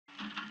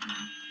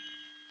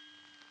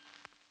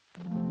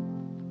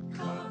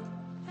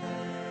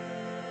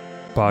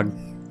Pog.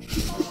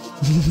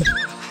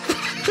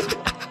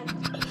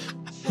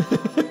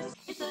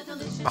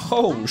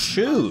 Oh,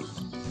 shoot.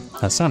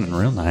 That sounded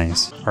real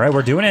nice. All right,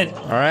 we're doing it.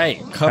 All right,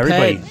 Cuphead.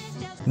 Everybody.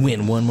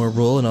 Win one more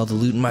roll and all the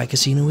loot in my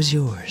casino is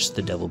yours,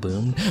 the devil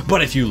boomed.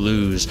 But if you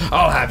lose,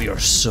 I'll have your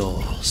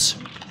souls.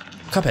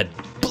 Cuphead,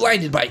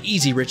 blinded by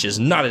easy riches,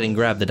 nodded and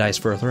grabbed the dice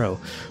for a throw.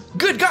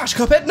 Good gosh,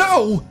 Cuphead,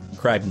 no!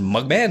 Cried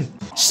Mugman.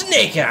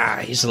 Snake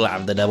Eyes,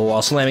 laughed the devil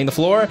while slamming the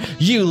floor.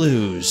 You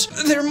lose.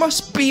 There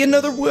must be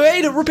another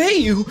way to repay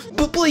you.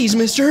 But please,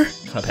 mister,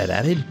 Cuphead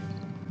added.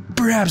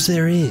 Perhaps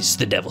there is,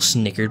 the devil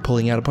snickered,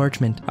 pulling out a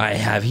parchment. I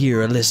have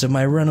here a list of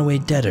my runaway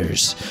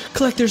debtors.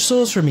 Collect their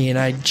souls for me and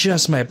I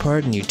just might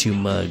pardon you two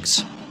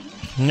mugs.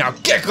 Now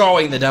get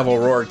going, the devil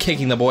roared,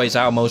 kicking the boys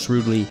out most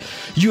rudely.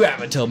 You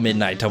have until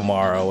midnight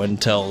tomorrow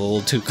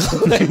to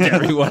collect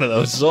every one of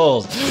those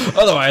souls.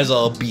 Otherwise,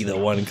 I'll be the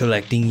one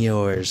collecting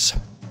yours.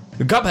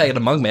 Cuphead and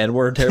the Mugman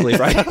were terribly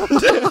frightened.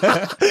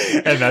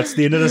 And that's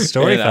the end of the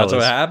story, and that's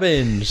fellas. what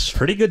happens.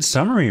 Pretty good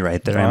summary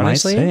right there,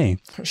 Honestly, I might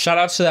say. Shout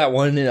out to that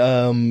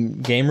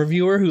one game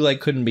reviewer who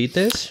couldn't beat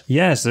this.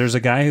 Yes, there's a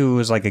guy who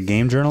was like a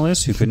game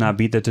journalist who could not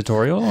beat the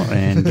tutorial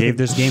and gave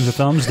this game a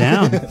thumbs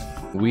down.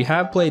 We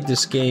have played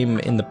this game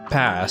in the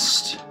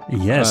past.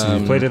 Yes,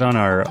 we played it on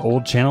our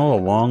old channel a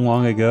long,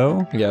 long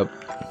ago. Yep.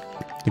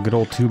 The good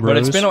old Two Bros.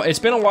 But it's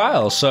been a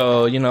while,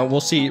 so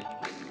we'll see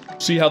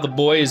how the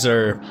boys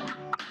are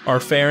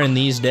faring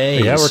these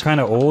days. Yeah, we're kind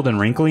of old and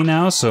wrinkly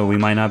now, so we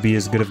might not be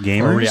as good of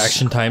gamers. Our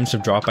reaction times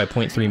have dropped by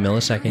 0.3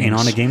 milliseconds. And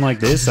on a game like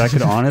this, that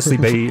could honestly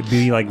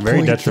be like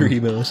very detrimental.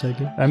 0.3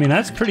 milliseconds. I mean,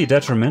 that's pretty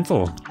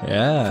detrimental.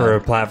 Yeah. For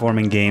a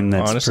platforming game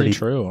that's Honestly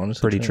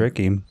pretty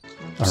tricky.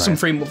 All Some right.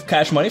 free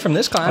cash money from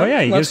this clown. Oh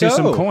yeah, he Let's gives you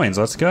go. some coins.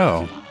 Let's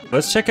go.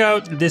 Let's check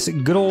out this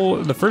good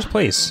old the first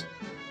place.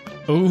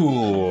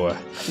 Ooh. I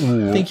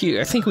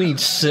think we need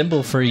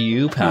symbol for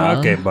you, pal.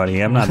 Okay,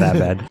 buddy, I'm not that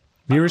bad.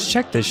 Viewers,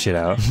 check this shit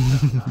out.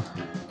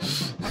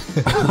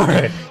 All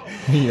right.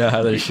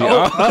 Yeah, there's shit.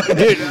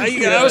 Dude,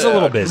 I was a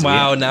little busy.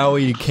 Wow, now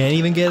you can't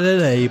even get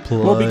an A+.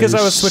 Well, because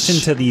I was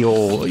switching to the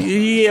old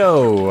Wait,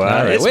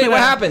 what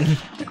happened?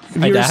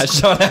 I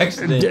dashed on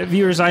accident.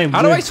 Viewers,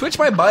 How do I switch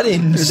my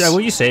buttons? Will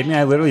you save me?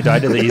 I literally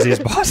died to the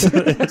easiest boss.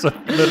 It's a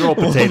literal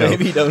potato. Well,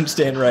 maybe don't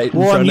stand right in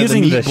Well, front I'm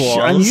using of the meatballs.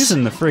 I'm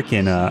using the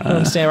freaking.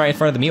 Don't stand right in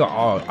front of the meatball.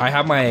 Oh, I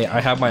have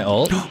my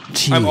ult.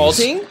 Jeez. I'm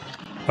ulting.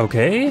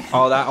 Okay.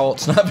 Oh, that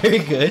ult's not very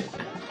good.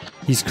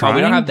 He's Oh, crying.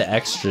 we don't have the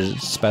extra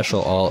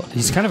special ult.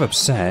 He's kind of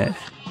upset.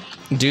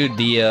 Dude,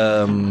 the I You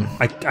know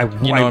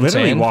what I'm literally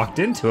saying? walked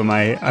into him.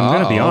 I'm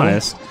gonna be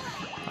honest.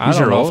 I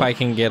don't know if I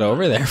can get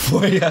over there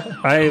for you.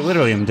 I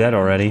literally am dead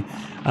already.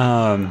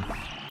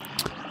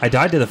 I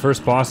died to the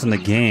first boss in the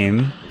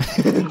game,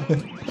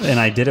 and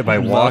I did it by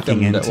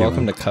walking into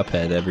Welcome him. to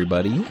Cuphead,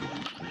 everybody.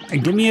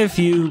 Give me a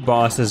few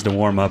bosses to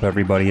warm up,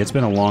 everybody. It's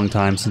been a long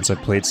time since I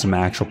played some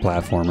actual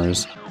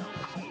platformers.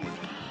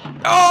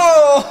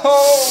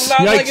 Oh,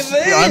 not like this.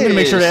 I'm gonna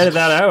make sure to edit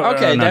that out.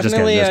 Okay, No, just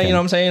definitely. kidding. You know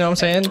what I'm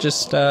saying?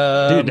 Just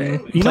Dude, you know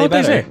play what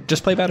they better. say?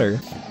 Just play better.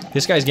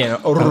 This guy's getting.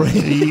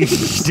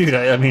 Dude,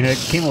 I mean, it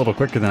came a little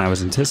quicker than I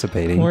was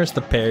anticipating. Where's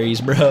the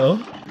parries, bro?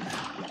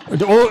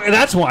 Oh,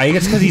 that's why.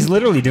 It's because he's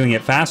literally doing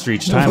it faster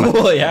each time.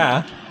 Well,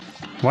 yeah.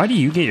 Why do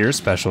you get your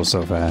special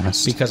so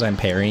fast? Because I'm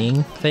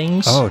parrying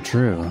things. Oh,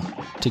 true.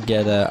 To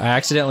get I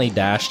accidentally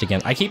dashed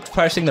again. I keep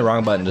pressing the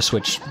wrong button to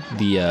switch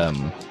the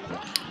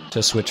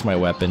to switch my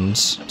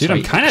weapons. Dude, so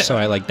I'm kinda- so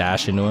I like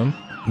dash into him.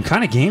 I'm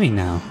kind of gaming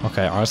now.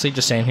 Okay, honestly,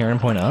 just stand here and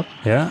point up.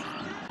 Yeah.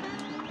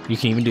 You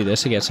can even do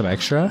this to get some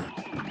extra.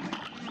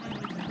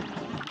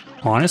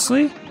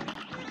 Honestly?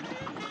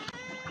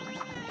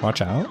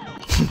 Watch out.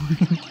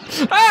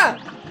 Ah!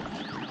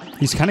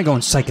 He's kind of going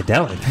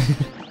psychedelic.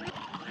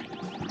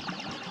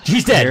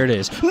 He's dead. There it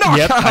is.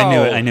 Yep,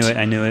 I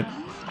knew it.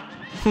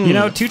 You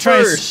know, 2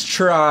 tries. First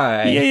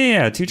try.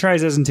 Yeah. 2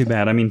 tries isn't too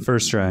bad. I mean,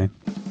 first try.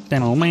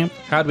 Damn, oh man.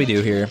 How'd we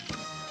do here?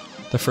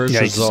 The first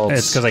Yikes. results.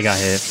 It's because I got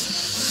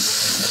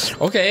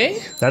hit.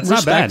 Okay. That's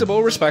not bad.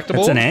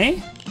 Respectable. It's an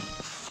A?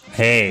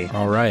 Hey.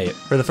 All right.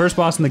 For the first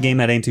boss in the game,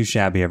 that ain't too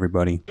shabby,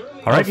 everybody.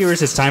 All right,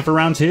 viewers, it's time for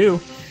round 2.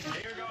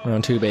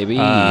 Round 2, baby.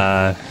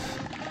 By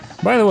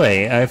the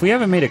way, if we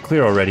haven't made it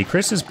clear already,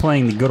 Chris is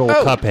playing the good old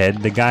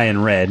Cuphead, the guy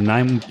in red, and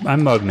I'm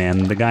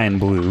Mugman, the guy in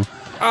blue.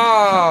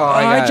 Oh,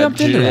 I jumped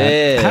into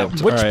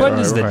that. Which button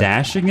is the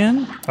dash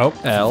again? Oh,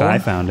 L. I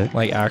found it.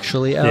 Like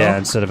actually L? Yeah,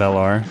 instead of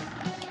LR.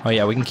 Oh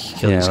yeah, we can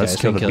kill these guys. let's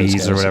kill We the can these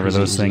bees or guys. whatever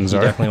those things You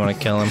are. definitely want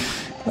to kill them.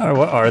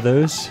 What are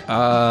those?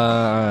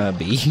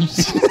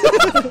 Bees.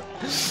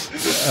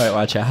 All right,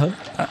 watch out.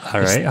 All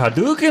right,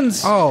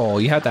 Hadoukens. Oh,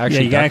 you have to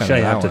actually. Yeah, you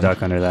actually have to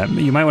duck under that.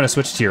 You might want to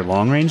switch to your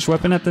long-range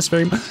weapon at this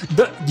very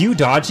moment. You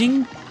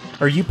dodging?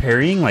 Are you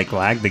parrying? Like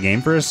lagged the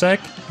game for a sec?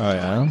 Oh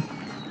yeah.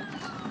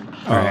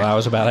 Oh, right. that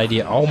was a bad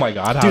idea. Oh my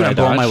god, how Dude, did I I'm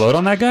blowing dodge? my load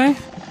on that guy.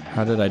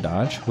 How did I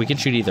dodge? We can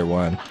shoot either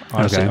one.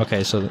 Honestly.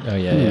 Okay. So oh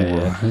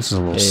yeah. This is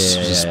a little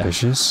Yeah.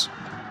 suspicious.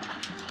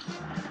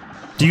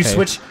 Do you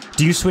switch?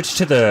 Do you switch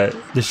to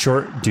the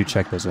short? Dude,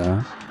 check this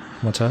out.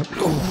 What's up?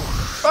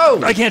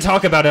 Oh! I can't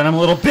talk about it. I'm a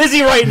little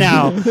busy right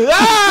now.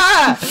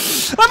 Ah!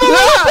 I'm a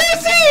little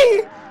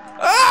busy!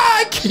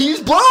 Ah!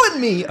 He's blowing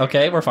me!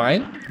 Okay, we're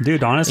fine.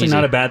 Dude, honestly, Easy.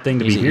 not a bad thing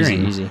to be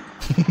hearing. Easy.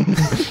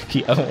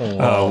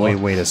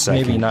 Wait a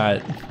second. Maybe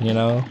not, you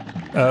know?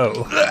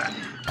 Oh.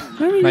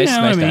 I mean,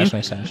 Nice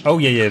nice dash. Oh,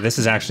 yeah, this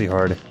is actually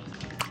hard.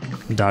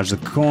 Dodge the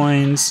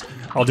coins.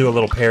 I'll do a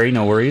little parry,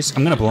 no worries.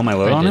 I'm going to blow my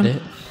load on him.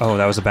 It. Oh,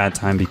 that was a bad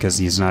time because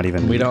he's not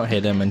even... We don't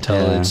hit him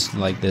until it's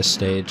like this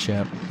stage,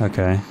 yep.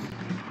 Okay.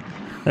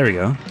 There we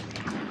go.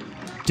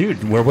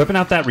 Dude, we're whipping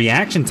out that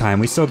reaction time.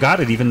 We still got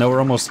it, even though we're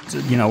almost,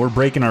 you know, we're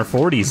breaking our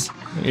 40s.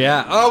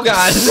 Yeah. Oh,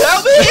 God.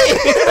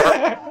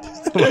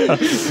 Help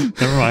me!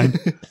 Never mind.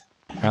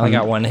 I only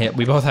got one hit.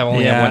 We both have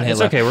only have one hit it's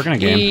left. okay. We're going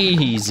to game.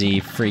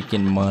 Easy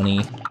freaking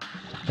money.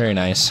 Very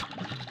nice.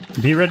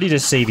 Be ready to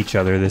save each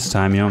other this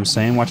time, you know what I'm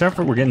saying? Watch out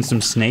for we're getting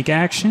some snake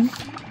action.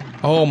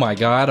 Oh, my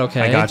God.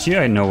 Okay. I got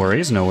you. No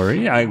worries. No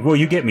worry. Will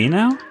you get me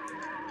now?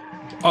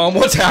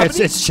 What's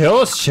happening? It's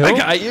chill. It's chill. I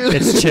got you.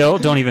 It's chill.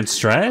 Don't even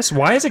stress.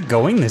 Why is it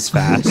going this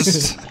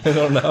fast? I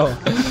don't know.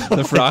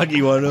 The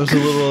froggy one was a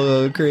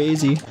little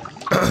crazy.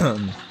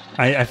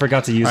 I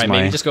forgot to use my...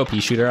 maybe just go pea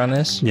shooter on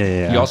this.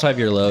 Yeah. You also have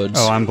your loads.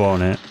 Oh, I'm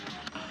blowing it.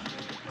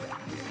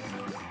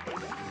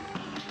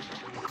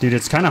 Dude,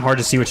 it's kind of hard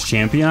to see which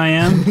champion I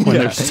am when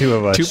there's two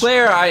of us.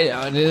 Two-player,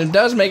 it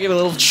does make it a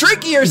little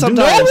trickier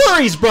sometimes. No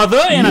worries,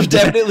 brother. And I'm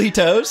definitely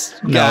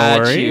toast. No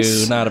Got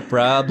worries. you. Not a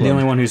problem. The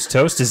only one who's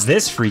toast is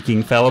this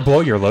freaking fella.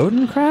 Blow your load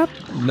and crap?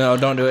 No,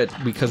 don't do it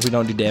because we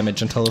don't do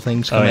damage until the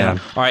things come out.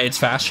 All right, it's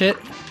fast shit.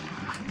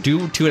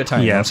 Do 2 at a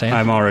time. Yeah, you know what I'm saying?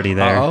 I'm already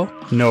there.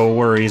 No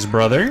worries,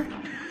 brother.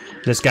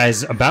 This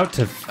guy's about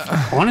to...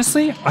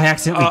 Honestly, I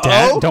accidentally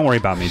dabbed. Don't worry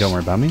about me. Don't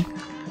worry about me.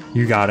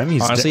 You got him.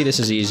 He's Honestly, this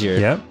is easier.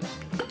 Yep.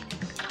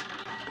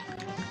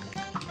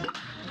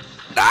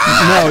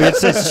 No,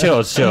 it's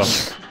chill. It's chill.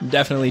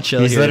 Definitely chill.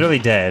 He's here. literally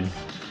dead.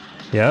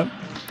 Yep.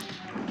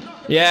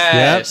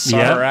 Yes.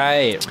 Yep. All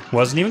right.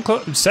 Wasn't even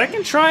close.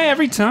 Second try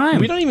every time.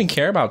 We don't even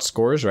care about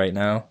scores right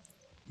now.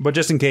 But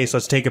just in case,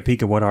 let's take a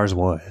peek at what ours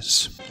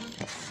was.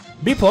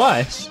 B+.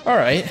 All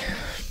right.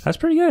 That's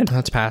pretty good.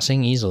 That's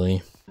passing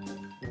easily.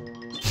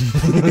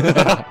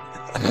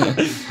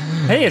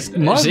 Hey, it's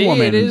Mug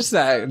Woman. It is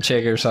that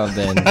chick or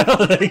something. I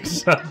don't think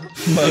so.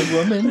 Mug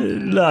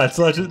Woman? No, it's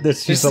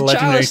she's a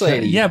legendary Chalice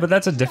lady. Yeah, but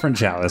that's a different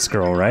Chalice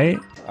girl, right?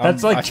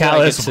 That's like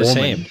Chalice like Woman.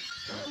 the same.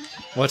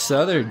 What's the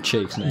other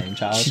chick's name?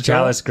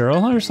 Chalice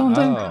girl or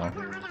something? Oh. I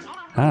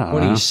don't know.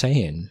 What are you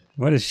saying?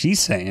 What is she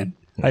saying?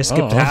 I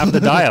skipped half the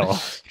dial.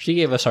 She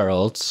gave us our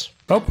ults.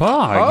 Oh,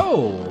 Pog.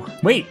 Oh.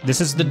 Wait,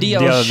 this is the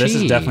DLC. This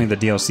is definitely the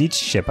DLC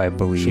ship, I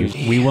believe.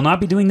 We will not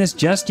be doing this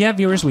just yet,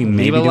 viewers. We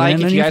may be doing it in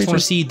the if you near guys future.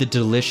 want to see the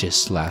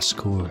delicious last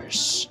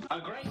course.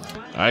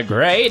 A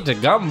great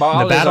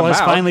gumball. The battle has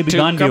finally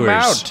begun, viewers.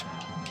 Out.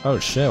 Oh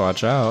shit!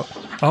 Watch out.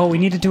 Oh, we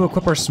needed to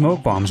equip our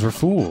smoke bombs. We're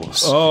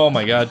fools. Oh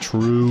my god,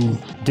 true.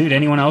 Dude,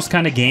 anyone else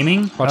kind of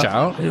gaming? Watch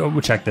out.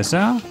 Check this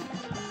out.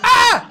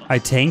 Ah! I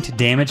tanked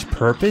damage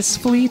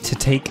purposefully to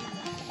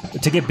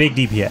get big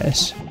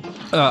DPS.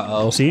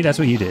 Uh-oh. See, that's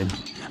what you did.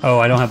 Oh,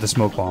 I don't have the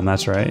smoke bomb.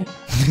 That's right.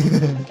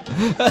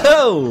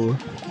 Oh.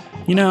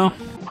 You know.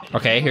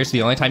 Okay, here's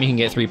the only time you can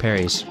get 3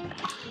 parries.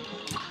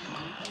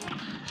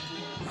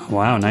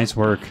 Wow, nice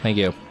work. Thank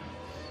you.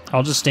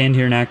 I'll just stand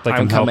here and act like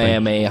I'm helping.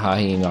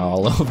 Kamehamehaing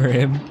all over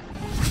him.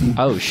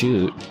 Oh,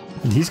 shoot.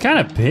 He's kind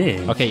of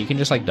big. Okay, you can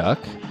just, like, duck.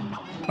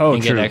 Oh,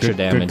 and true. Get extra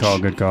damage. Good call,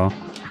 good call.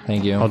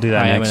 Thank you. I'll do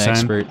that next time. I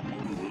am an expert.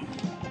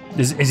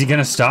 Is he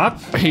gonna stop?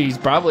 He's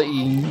probably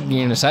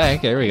in a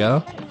sec. There we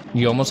go.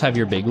 You almost have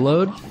your big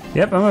load.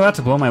 Yep, I'm about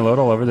to blow my load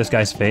all over this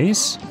guy's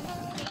face.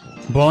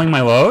 Blowing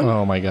my load?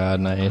 Oh my god,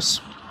 nice.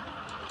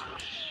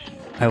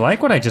 I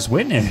like what I just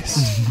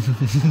witnessed.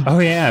 Oh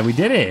yeah, we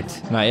did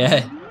it. Not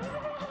yet.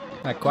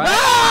 Not quite.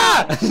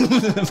 Ah!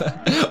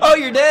 Oh,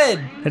 you're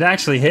dead. It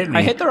actually hit me.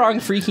 I hit the wrong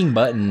freaking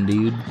button,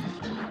 dude.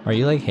 Are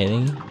you like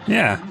hitting?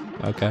 Yeah.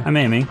 Okay. I'm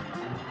aiming.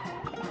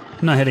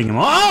 I'm not hitting him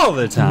all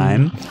the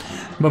time,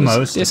 but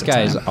most. This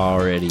guy's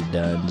already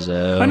done,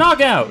 so. A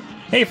knockout.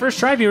 Hey, first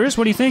try viewers,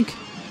 what do you think?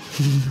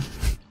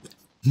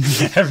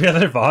 Every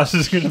other boss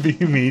is going to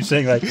be me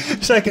saying like,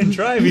 second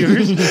try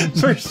viewers,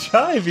 first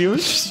try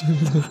viewers.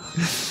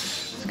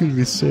 It's going to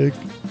be sick.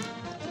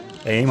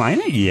 A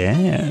minus?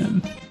 Yeah.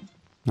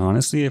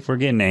 Honestly, if we're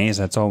getting A's,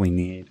 that's all we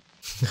need.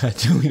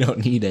 We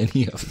don't need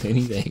any of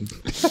anything.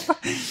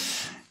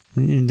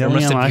 Don't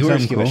the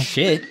viewers give a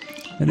shit.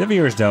 The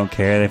viewers don't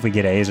care if we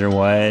get A's or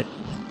what.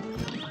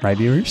 Right,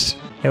 viewers?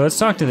 Hey, let's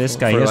talk to this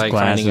guy. For he has like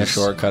glasses. finding a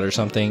shortcut or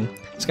something.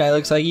 This guy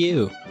looks like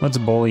you. Let's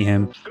bully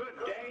him.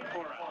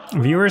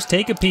 Viewers,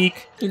 take a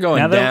peek. You're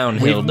going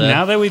downhill,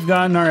 now that we've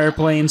gotten our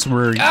airplanes,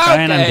 we're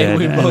kind of dead.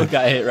 We both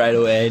got hit right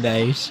away.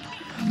 Nice.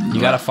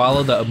 You gotta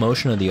follow the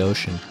emotion of the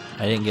ocean.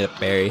 I didn't get a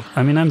berry.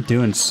 I mean, I'm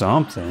doing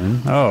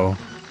something. Oh.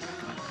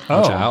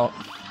 Watch out.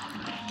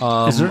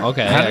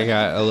 Okay, I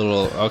got a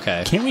little.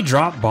 Okay. Can't we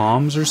drop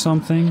bombs or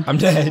something? I'm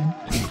dead.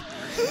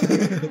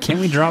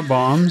 Can't we drop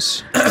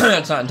bombs?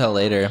 That's not until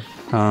later.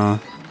 I'm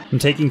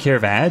taking care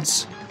of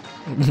ads.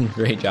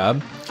 Great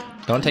job.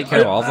 Don't take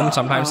care of all of them.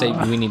 Sometimes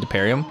we need to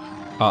parry them.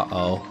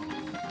 Uh-oh.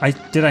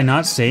 Did I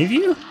not save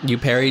you? You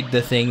parried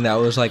the thing that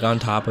was like on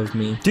top of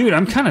me. Dude,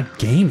 I'm kind of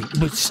gaming.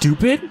 What,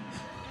 stupid?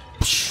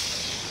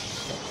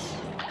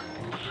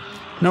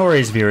 No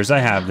worries, viewers. I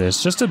have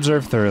this. Just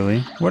observe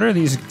thoroughly. What are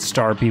these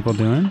star people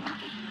doing?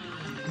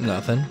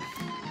 Nothing.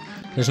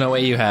 There's no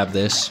way you have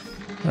this.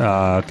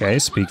 Okay,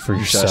 speak for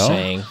yourself. Just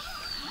saying.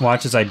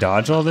 Watch as I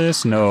dodge all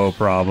this. No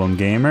problem,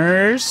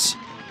 gamers.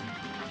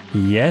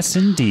 Yes,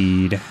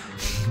 indeed.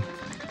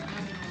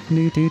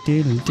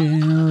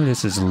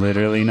 This is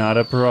literally not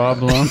a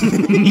problem.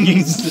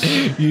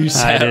 you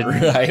sat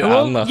right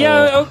on the hole.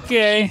 Yeah,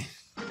 okay.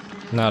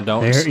 No,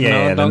 don't.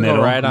 The don't middle.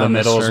 go right on the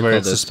middle's circle where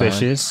it's this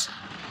suspicious. Time.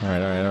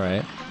 All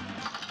right.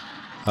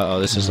 Uh-oh,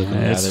 this is looking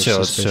It's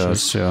chill, it's chill,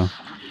 it's chill.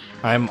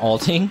 I'm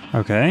ulting.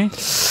 Okay.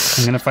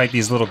 I'm gonna fight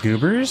these little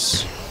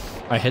goobers.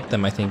 I hit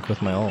them, I think,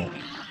 with my ult.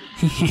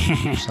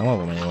 Some of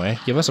them, anyway.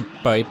 Give us a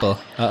Bible.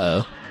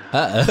 Uh-oh.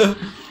 Uh-oh.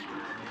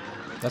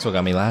 That's what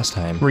got me last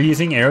time. We're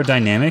using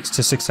aerodynamics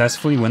to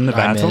successfully win the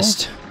battle. I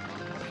missed.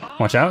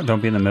 Watch out, don't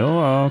be in the middle.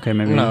 Oh, okay,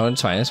 maybe. No,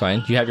 it's fine, it's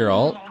fine. You have your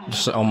ult?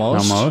 Just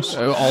almost. Almost.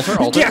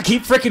 Alter. Yeah,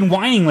 keep freaking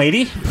whining,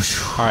 lady.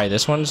 Alright,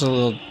 this one's a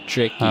little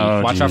tricky.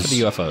 Oh, Watch out for geez.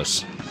 the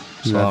UFOs.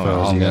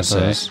 UFOs, I'm gonna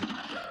UFOs. say.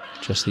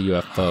 Just the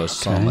UFOs.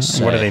 That's all I'm Okay. gonna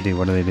say. What do they do?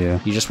 What do they do?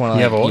 You just want to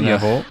You have like, ult? you You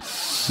have know,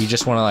 ult? you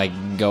just want to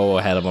like go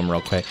ahead of them real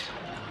quick.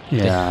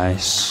 Yeah, I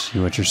see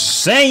what you're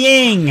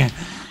saying.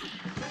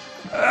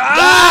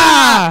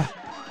 Ah!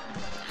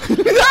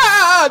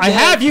 I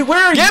have you.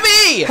 Where are you? Get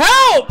me!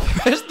 Help!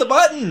 Press the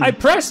button. I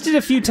pressed it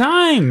a few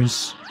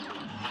times.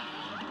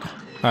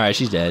 All right,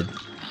 she's dead.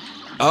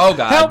 Oh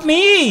god! Help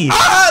me!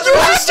 Ah, there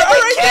was a star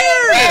right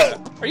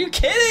there! Are you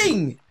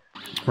kidding?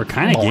 We're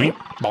kind of game.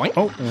 Boink.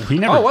 Oh, he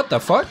never. Oh, what the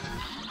fuck?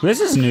 This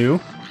is new.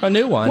 A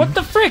new one. What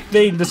the frick?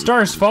 The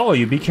stars follow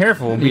you. Be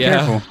careful. Be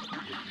Yeah. careful.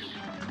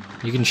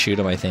 You can shoot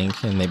them, I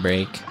think, and they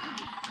break.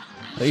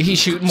 He's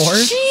shooting more?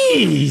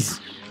 Jeez.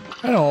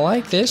 I don't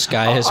like this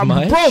guy as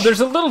much. Bro, there's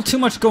a little too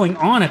much going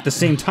on at the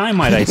same time,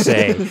 might I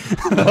say.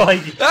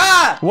 Like,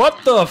 Ah!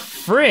 what the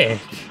frick?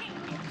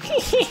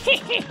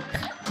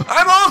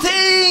 I'm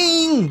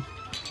ulting!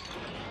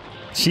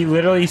 She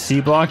literally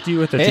C-blocked you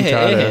with a It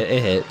Tikata.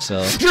 hit, so.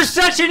 You're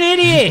such an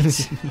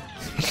idiot!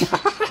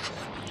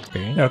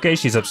 Okay,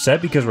 she's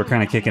upset because we're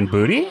kind of kicking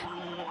booty.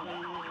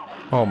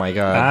 Oh my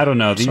god. I don't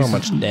know. So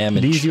much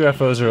damage. These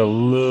UFOs are a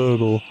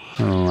little...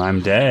 Oh,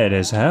 I'm dead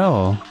as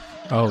hell.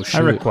 Oh, shoot.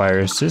 I require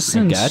I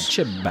assistance.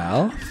 gotcha,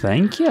 Bal.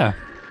 Thank ya.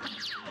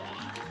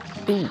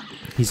 Ooh.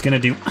 He's gonna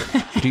do...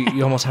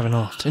 You almost have an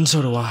ult, and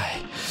so do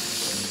I.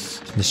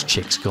 This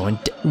chick's going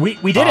We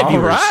did it, All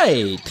viewers.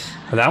 right.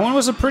 That one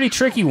was a pretty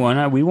tricky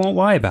one. We won't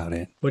lie about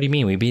it. What do you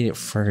mean? We beat it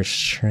first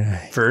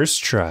try.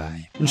 First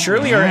try. And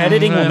surely our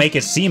editing will make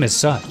it seem as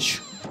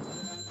such.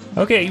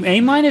 Okay,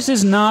 A-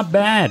 is not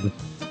bad.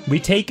 We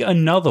take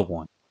another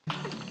one.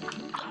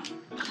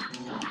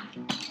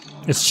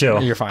 It's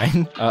chill. You're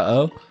fine.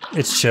 Uh-oh.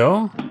 It's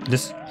chill.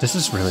 This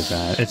is really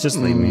bad. It's just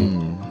leave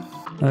me.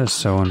 That is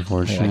so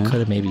unfortunate. Yeah, I could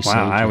have maybe saved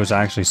Wow, I it. was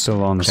actually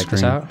still on the Check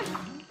screen. this out.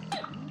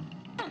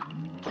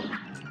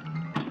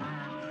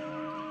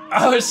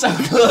 Oh, it's so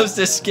close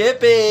to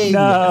skipping.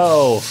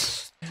 No.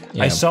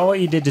 Yeah. I saw what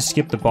you did to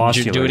skip the boss.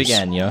 Do it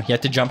again, yo. You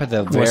have to jump at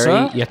the What's very.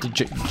 up? You have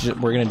to.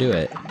 We're gonna do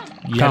it.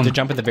 You Come. have to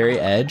jump at the very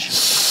edge.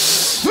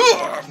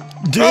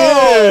 Dude!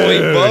 Oh, we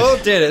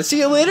both did it. See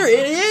you later,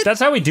 idiot. That's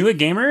how we do it,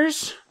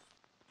 gamers.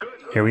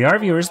 Here we are,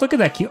 viewers. Look at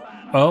that cute.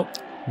 Oh,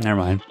 never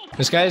mind.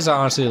 This guy is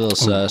honestly a little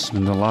sus.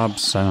 And the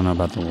lobs, I don't know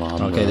about the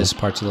lob. Okay, though. this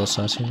part's a little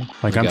sus here.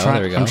 Like There we go,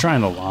 there we go. I'm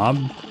trying the lob.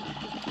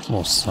 It's a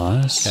little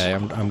sus. Okay,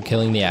 I'm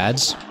killing the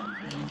ads.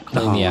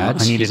 Killing the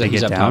ads. I needed to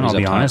He's get up down. top, he's I'll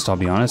be up top. honest. I'll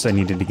be honest. I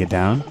needed to get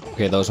down.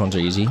 Okay, those ones are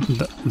easy.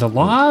 The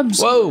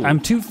lobs. Whoa. I'm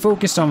too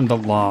focused on the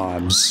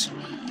lobs.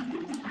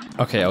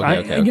 Okay.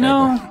 You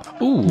know,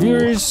 Ooh.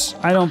 viewers,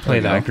 I don't play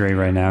There we that great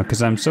right now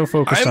because I'm so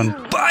focused on.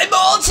 I'm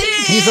ulting!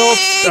 He's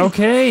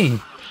okay.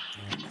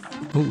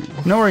 Ooh.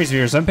 No worries,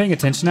 viewers. I'm paying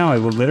attention now. I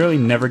will literally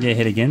never get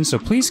hit again, so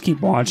please keep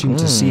watching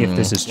to see if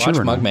this is true Watch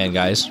or not. Mugman,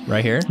 guys.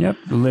 Right here. Yep,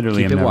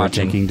 literally Keep I'm it never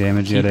watching. taking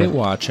damage Keep yet. it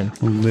watching.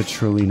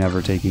 Literally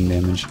never taking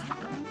damage.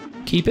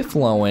 Keep it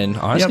flowing.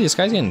 Honestly, Yep. this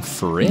guy's getting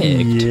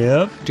frigged.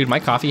 Yep. Dude, my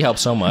coffee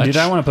helps so much. Dude,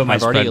 I want to put my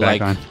I've already, spread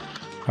back on.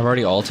 I've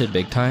already ulted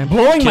big time.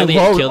 Blowing my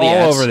load kill the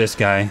all ads. over this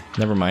guy.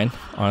 Never mind.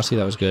 Honestly,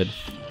 that was good.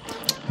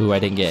 Ooh, I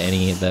didn't get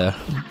any of the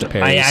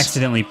parries. I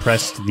accidentally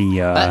pressed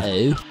the,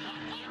 Uh-oh.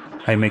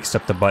 I mixed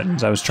up the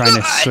buttons. I was trying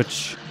to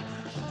switch.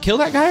 Kill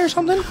that guy or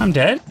something? I'm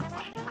dead?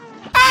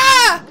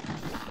 Ah!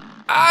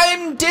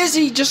 I'm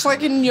dizzy, just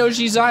like in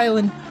Yoshi's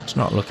Island. It's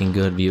not looking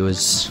good,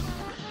 viewers.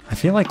 I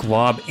feel like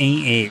lob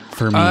ain't it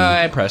for me.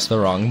 I pressed the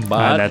wrong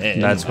button.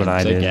 that's what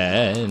I did.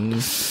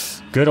 Again.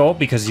 Good ult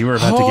because you were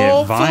about to get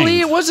Hopefully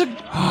it vined. was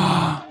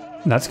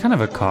a... That's kind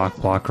of a cock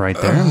block right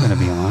there, I'm gonna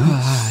be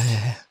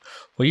honest.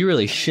 Well, you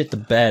really shit the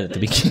bed at the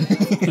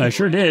beginning. I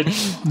sure did.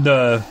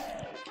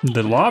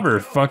 The lobber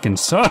fucking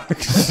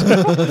sucks.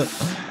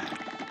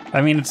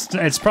 I mean,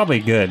 it's probably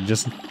good.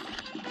 Just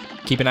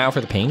Keep an eye out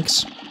for the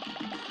pinks.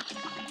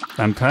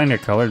 I'm kind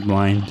of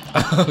colorblind.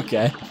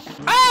 Okay.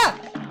 Ah!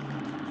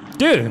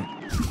 Dude.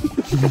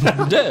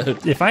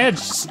 Dude. If I had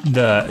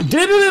the...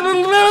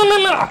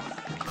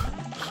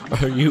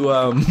 Are you,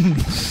 I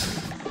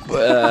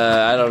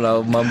don't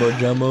know, mumbo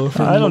jumbo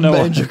from I don't know.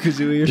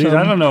 Banjo-Kazooie or Dude, something?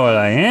 I don't know what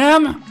I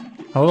am.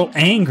 A little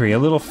angry, a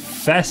little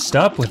fessed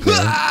up with it.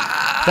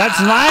 That's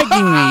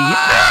lagging me.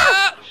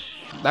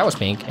 That was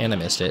pink, and I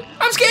missed it.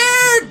 I'm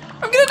scared!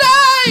 I'm gonna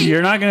die!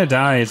 You're not gonna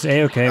die. It's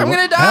A-okay. I'm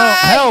gonna die!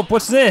 Help!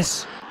 What's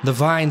this? The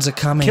vines are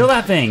coming. Kill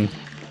that thing.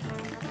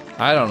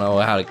 I don't know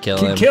how to kill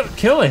him.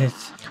 Kill it.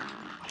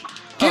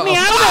 Get me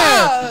out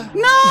of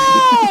there!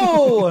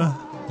 No!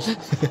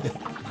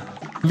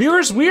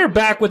 Viewers, we are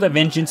back with a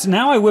vengeance.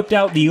 Now I whipped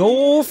out the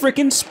old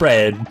frickin'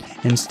 spread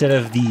instead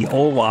of the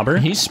old wobber.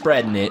 He's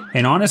spreading it.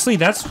 And honestly,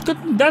 that's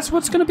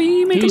what's gonna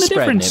be making the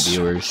difference. He's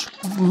spreading it,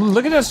 viewers.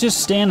 Look at us just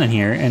standing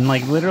here, and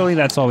like literally,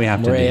 that's all we have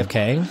to do. We're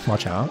AFK.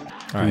 Watch out.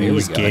 All right, here we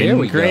He's go. getting Here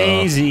we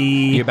crazy.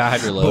 You're about to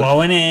have your load.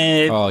 Blowing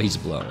it. Oh, he's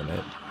blowing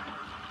it.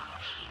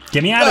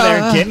 Get me out of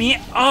there. Get me.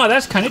 Oh,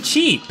 that's kind of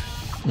cheap.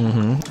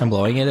 I'm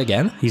blowing it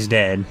again. He's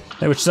dead.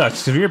 Which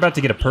sucks because we were about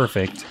to get a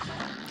perfect.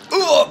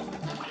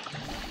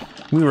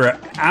 We were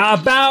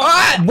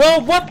about.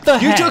 Well, what the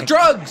heck? You took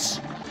drugs.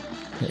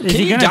 Is Can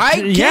he you gonna, die,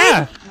 kid?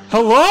 Yeah.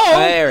 Hello.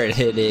 There it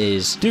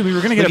is. Dude, we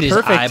were gonna get Look a at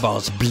perfect. His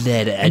eyeballs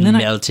bled and then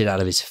melted out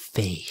of his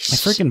face. I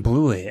freaking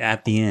blew it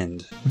at the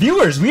end.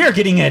 Viewers, we are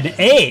getting an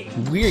A.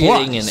 We're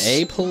getting an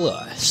A+.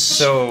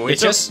 So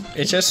it's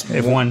just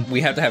one. We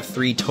have to have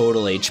 3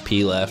 total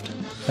HP left.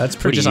 That's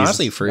pretty. Which is easy.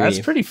 honestly free. That's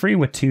pretty free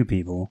with 2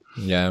 people.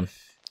 Yeah.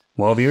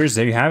 Well, viewers,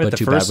 there you have it. But The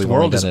too bad first we've only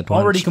world is done it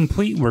once. already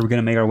complete. We're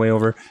gonna make our way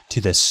over to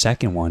the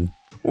second one.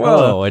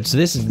 Whoa, it's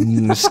this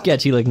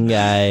sketchy looking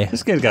guy.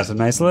 This guy's got some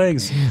nice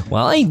legs.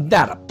 Well, ain't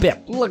that a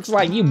pip? Looks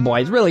like you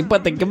boys really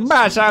put the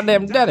kibosh on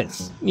them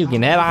dentists. You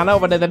can head on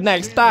over to the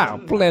next style.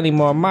 Plenty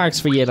more marks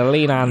for you to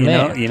lean on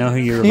there. You know who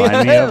you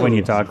remind me of when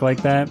you talk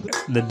like that?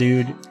 The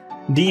dude,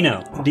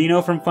 Dino.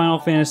 Dino from Final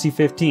Fantasy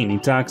 15. He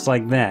talks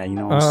like that. You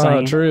know what I'm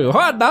saying? True.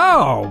 Hot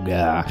dog.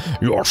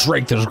 Your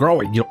strength is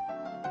growing.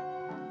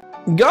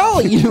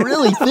 Golly, you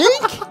really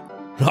think?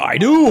 I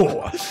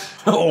do.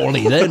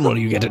 Only then will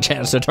you get a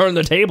chance to turn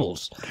the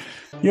tables.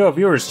 Yo,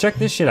 viewers, check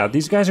this shit out.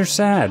 These guys are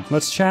sad.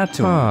 Let's chat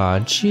to them. Aw,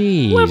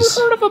 jeez. Ever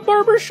heard of a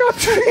barbershop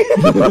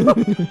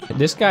tree?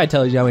 This guy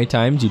tells you how many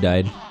times you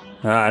died.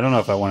 I don't know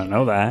if I want to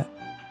know that.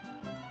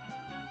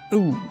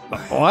 Ooh,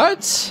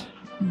 what?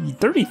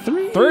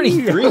 33?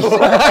 33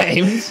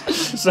 times?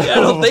 So, I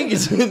don't think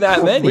it's been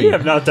that many. We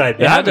have not died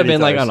that It had to have many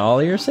been like times. on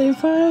all your save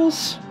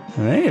files?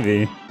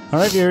 Maybe. All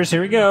right, viewers,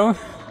 here we go.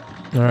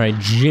 All right,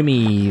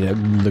 Jimmy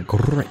the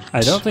Great.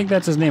 I don't think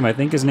that's his name. I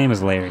think his name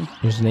is Larry.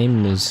 His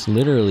name is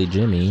literally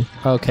Jimmy.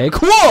 Okay,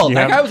 cool. You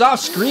That have- guy was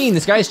off screen.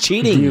 This guy's Do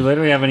you cheating.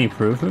 literally have any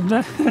proof of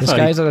that? This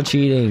guy's not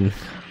cheating.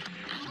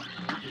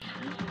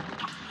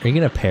 Are you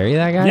gonna parry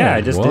that guy? Yeah, or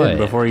I just what? did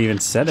before you even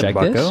said it, Check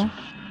bucko. this.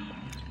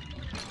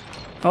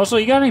 Also,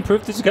 you got any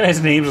proof this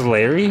guy's name's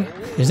Larry?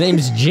 His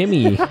name's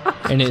Jimmy,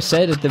 and it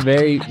said at the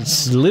very,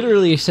 it's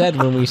literally said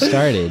when we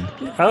started.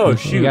 Oh,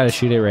 shoot. You gotta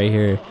shoot it right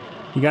here.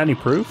 You got any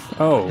proof?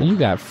 Oh. You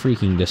got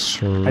freaking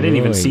destroyed. I didn't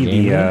even see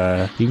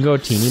gamer. the, You can go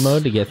teeny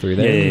mode to get through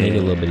there. Yeah, Make it a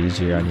yeah, little bit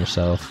easier on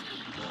yourself.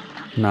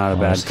 not a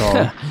bad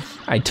call.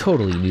 I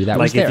totally knew that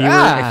was Like,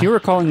 there. if you were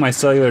calling my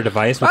cellular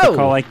device with a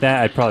call like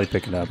that, I'd probably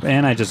pick it up.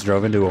 And I just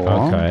drove into a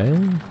wall.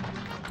 Okay.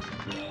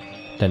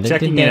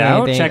 Checking it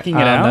out? Checking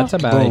it out? That's a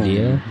bad Boom.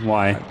 idea.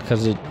 Why?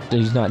 Because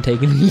he's not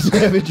taking any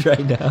damage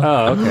right now.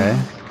 Oh, okay.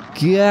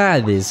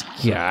 God, this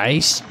guy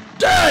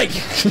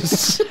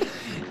stinks!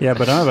 Yeah,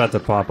 but I'm about to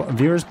pop.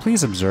 Viewers,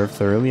 please observe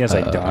thoroughly as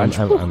I dodge.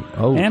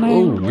 Oh,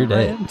 And you're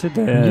dead. ran to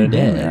death. You're I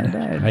dead.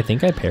 died. I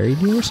think I parried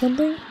you or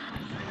something.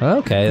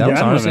 Okay, that Yeah, was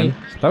I don't honestly, know.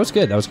 that was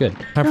good. That was good.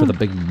 Time for the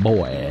big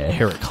boy.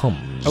 Here it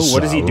comes. Oh,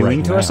 what is he doing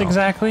right to us now.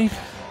 exactly?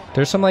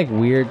 There's some like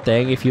weird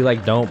thing if you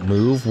like don't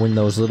move when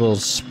those little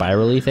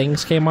spirally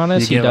things came on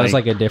us. You He get, does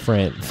like- like a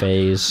different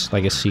phase,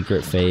 like a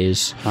secret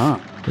phase. Huh.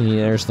 And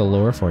there's the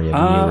lore for you,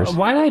 viewers.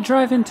 Why did I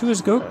drive into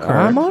his go-kart?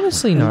 I'm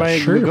honestly And not by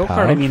sure. go-kart,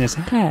 pal. I mean his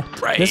hat.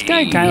 This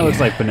guy kind of looks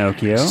like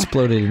Pinocchio.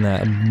 Exploded in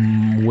that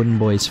wooden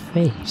boy's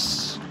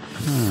face.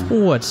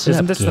 What's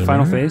Isn't up, this the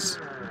final gamer? phase?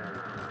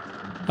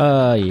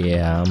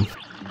 Yeah.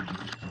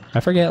 I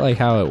forget like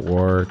how it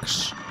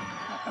works.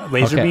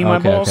 Laser okay, beam okay,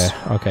 eyeballs?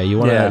 okay. You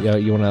wanna, Yeah.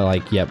 you wanna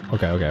like, yep.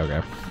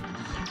 Okay.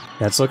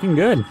 That's looking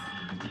good.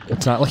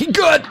 It's not looking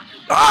good.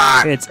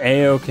 Ah! It's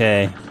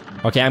A-okay.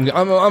 Okay, I'm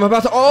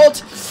about to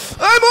ult.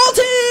 I'm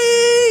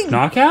ulting.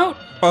 Knockout?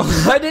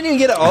 Oh, I didn't even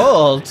get an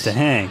ult.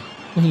 Dang.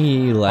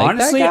 You like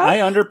Honestly, that guy?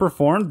 I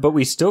underperformed, but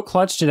we still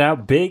clutched it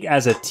out big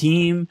as a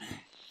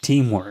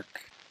teamwork.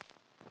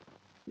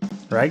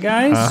 Right,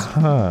 guys?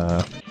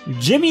 Uh-huh.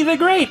 Jimmy the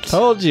Great!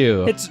 Told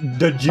you. It's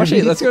the Jimmy.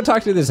 Actually, let's go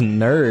talk to this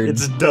nerd.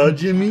 It's the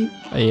Jimmy.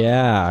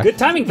 Yeah. Good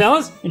timing,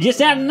 fellas. We just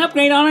had an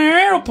upgrade on our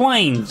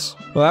airplanes.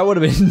 Well, that would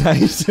have been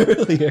nice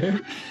earlier.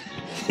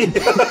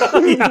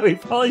 Yeah, we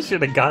probably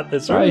should have got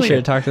this Probably should earlier.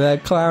 have talked to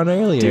that clown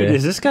earlier. Dude,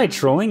 is this guy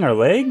trolling our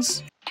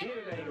legs?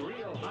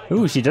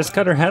 Ooh, she just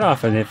cut her head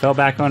off and it fell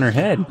back on her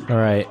head. All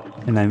right.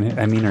 And I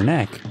mean her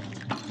neck.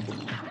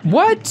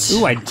 What?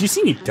 Ooh, did you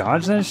see me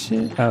dodge that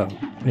shit? Oh.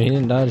 You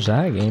didn't dodge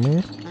that,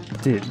 gamer.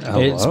 Dude, hello?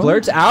 It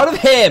splurts out of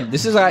him.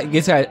 This is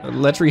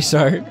let's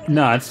restart.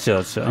 No, it's chill,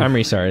 it's chill. I'm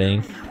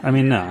restarting. I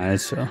mean, no,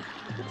 it's chill.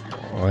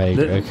 Like,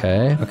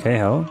 okay. Okay,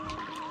 hello?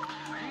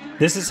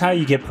 This is how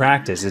you get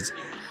practice.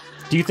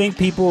 Do you think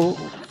people...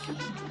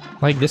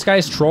 Like, this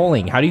guy's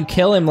trolling. How do you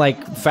kill him,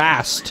 like,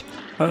 fast?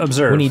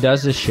 Observe. When he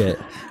does this shit.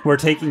 We're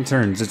taking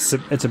turns.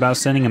 It's about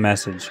sending a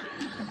message.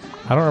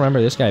 I don't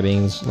remember this guy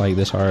being, like,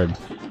 this hard.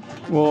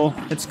 Well,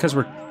 it's because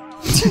we're...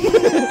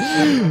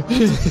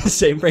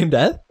 Same frame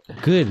death?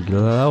 Good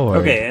lord.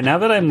 Okay, and now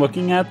that I'm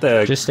looking at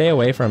the... Just stay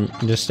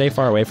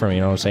far away from me,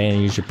 you know what I'm saying?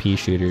 And use your pea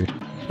shooter.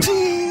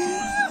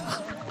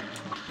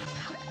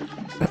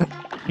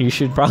 You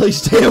should probably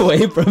stay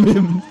away from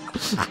him.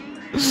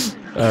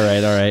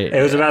 Alright, alright.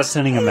 It was about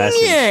sending a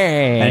message.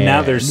 Yeah. And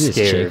now they're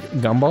scared.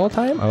 Gumball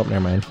time? Oh, never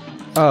mind.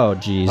 Oh,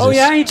 Jesus. Oh,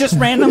 yeah? He just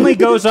randomly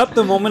goes up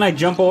the moment I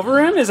jump over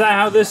him? Is that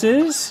how this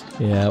is?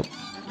 Yep.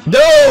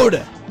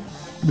 Dude!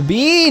 The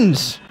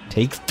beans!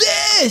 Take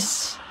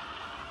this!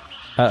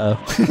 Uh-oh.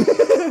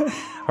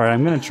 Alright,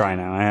 I'm gonna try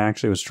now. I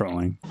actually was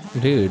trolling.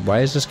 Dude, why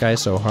is this guy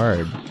so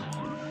hard?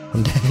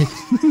 I'm dead.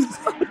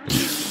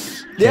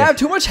 They have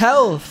too much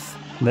health.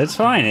 That's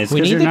fine. It's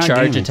We need you're the not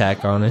charge gaming.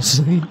 attack,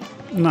 honestly.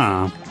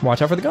 Nah.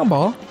 Watch out for the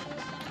gumball.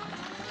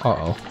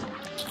 Uh-oh.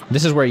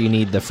 This is where you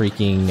need the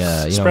freaking, you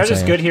know what Spread I'm is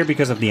saying? good here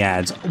because of the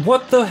ads.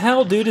 What the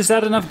hell, dude? Is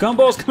that enough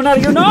gumballs coming out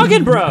of your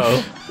noggin,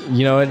 bro?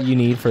 You know what you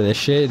need for this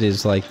shit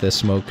is like the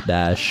smoke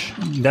dash.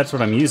 That's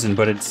what I'm using,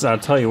 but I'll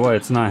tell you what,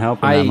 it's not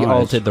helping I that much.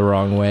 ulted the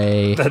wrong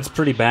way. That's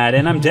pretty bad,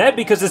 and I'm dead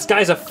because this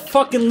guy's a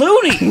fucking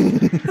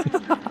loony!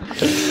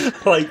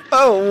 Like,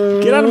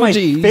 Oh, get out of my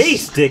geez.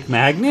 face, dick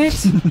magnet!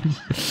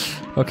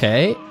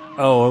 Okay.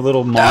 Oh, a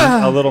little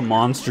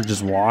monster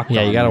just walked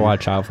Yeah, on you gotta me.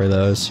 watch out for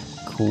those.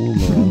 Cool,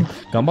 man.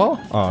 Gumball?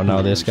 Oh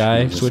no, this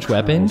guy. Jesus Switch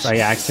Christ. weapons. I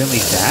accidentally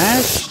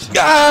dashed?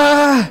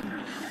 Ah!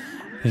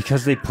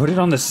 Because they put it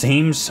on the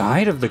same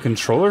side of the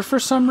controller for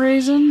some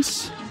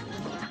reasons?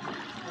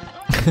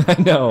 I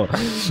know.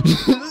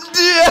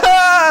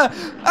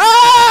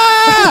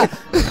 Ah!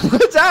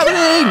 What's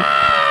happening?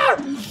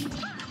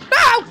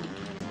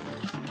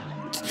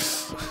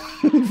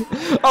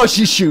 Oh,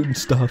 she's shooting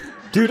stuff.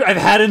 Dude, I've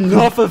had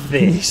enough of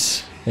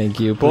this. Thank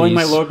you. Blowing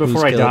my please. load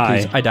before Please I kill it,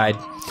 die. please. I died.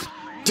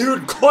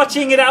 Dude,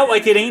 clutching it out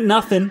like it ain't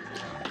nothing.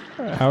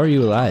 How are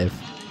you alive?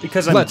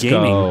 Because I'm Let's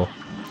gaming. go.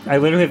 I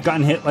literally have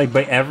gotten hit like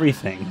by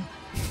everything.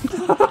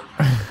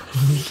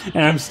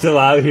 And I'm still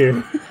out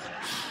here.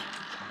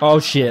 Oh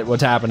shit,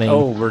 what's happening?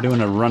 Oh, we're doing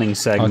a running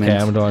segment. Okay,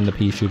 I'm doing the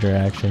pea shooter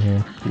action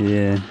here.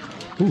 Yeah.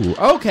 Ooh,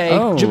 okay.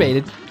 Oh.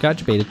 Jebaited. Got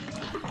jebaited.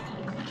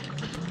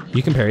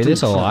 You can parry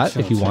this a lot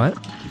if you want.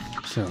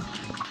 Chill.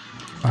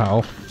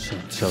 Ow. Chill.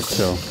 Chill.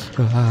 Chill.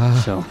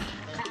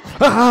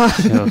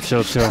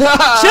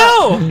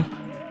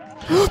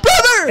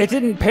 Brother! It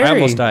didn't parry. I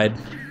almost died.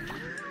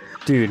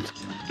 Dude.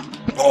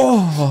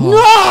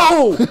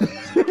 Oh! No!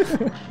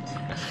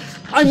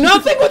 I'm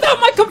nothing without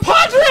my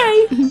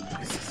compadre!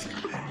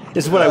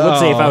 This is what I would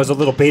say if I was a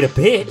little beta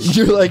bitch.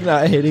 You're like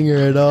not hitting her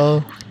at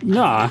all.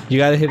 Nah. You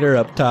gotta hit her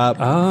up top.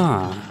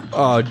 Ah.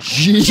 Oh,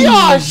 jeez.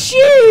 Oh,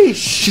 sheesh!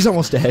 She's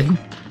almost dead.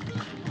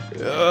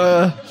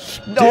 Oh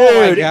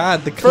my Dude,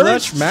 god, the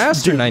Clutch first-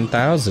 Master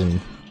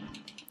 9000.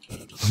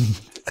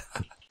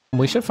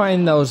 We should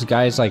find those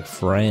guys like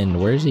friend.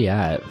 Where's he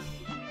at?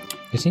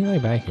 Is he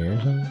like back here or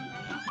something?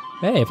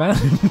 Hey, I found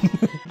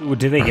him.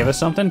 Did they give us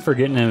something for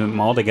getting them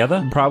all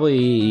together?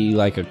 Probably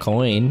like a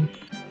coin.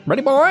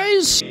 Ready,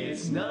 boys?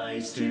 It's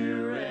nice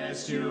to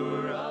rest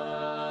your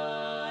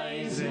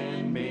eyes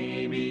and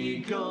maybe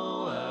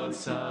go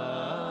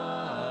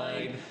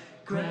outside.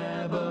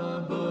 Grab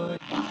a book.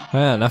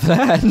 Enough of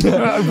that. Wait,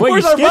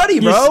 Where's you our skipped- buddy,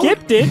 bro? You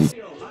skipped it.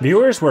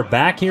 Viewers, we're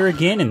back here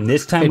again, and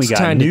this time we It's got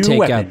time new to take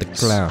weapons. out the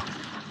clown.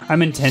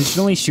 I'm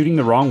intentionally shooting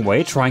the wrong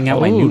way, trying out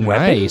my Oh, new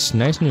weapon.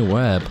 nice new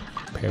web.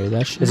 Parry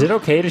that shit. Is it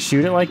okay to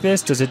shoot it like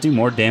this? Does it do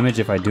more damage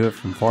if I do it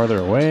from farther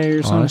away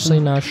or something? Honestly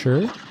not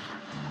sure.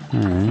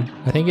 Alright.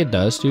 I think it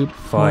does, dude.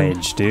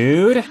 Fudge,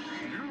 dude.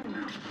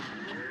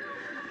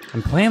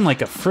 I'm playing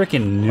like a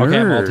freaking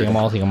nerd.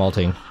 Okay, I'm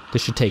ulting.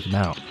 This should take him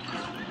out.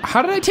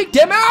 How did I take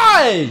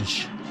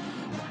damage?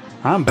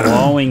 I'm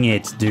blowing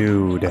it,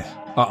 dude.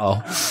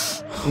 Uh-oh.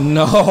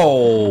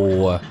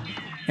 No.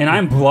 And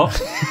I'm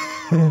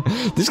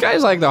This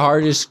guy's like the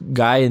hardest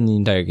guy in the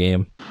entire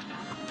game.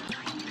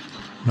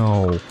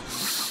 No.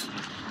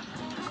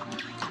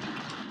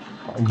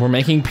 We're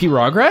making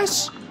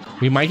progress?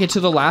 We might get to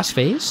the last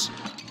phase?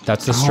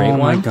 That's the straight Oh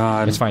one? my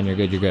god. It's fine, you're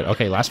good.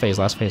 Okay, last phase.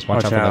 Watch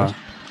out for those.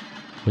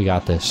 We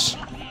got this.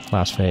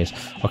 Last phase.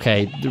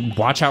 Okay,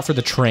 watch out for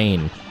the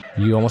train.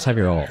 You almost have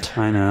your ult.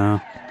 I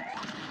know.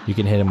 You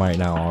can hit him right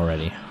now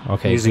already.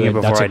 Okay, Using it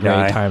good. before That's a I great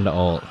die. time to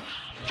ult.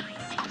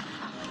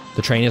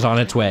 The train is on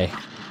its way.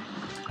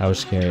 That was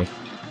scary.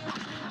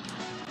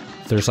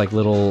 There's like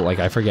little, like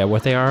I forget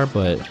what they are,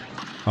 but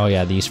oh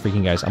yeah, these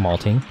freaking guys. I'm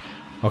ulting.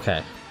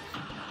 Okay.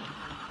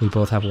 We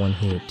both have one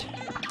hit.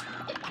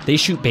 They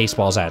shoot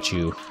baseballs at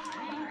you.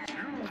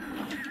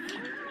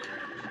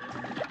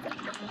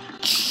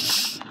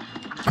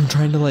 I'm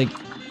trying to like...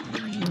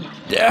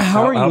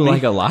 How are you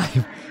like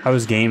alive? I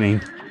was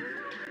gaming.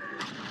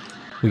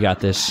 We got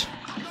this.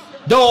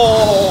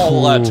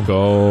 Oh, let's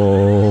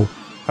go.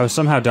 I was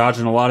somehow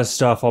dodging a lot of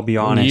stuff, I'll be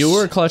honest. You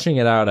were clutching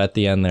it out at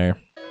the end there.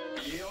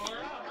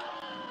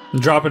 I'm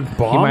dropping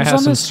bombs. He might have on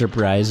some this?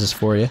 surprises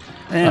for you.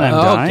 And I'm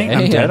dying.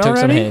 I'm dead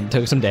already?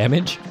 Took some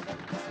damage.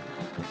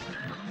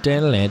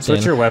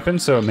 Switch your weapon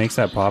so it makes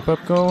that pop-up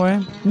go away?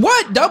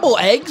 What? Double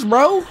eggs,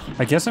 bro?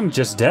 I guess I'm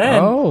just dead.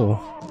 Oh.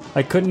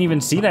 I couldn't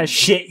even see that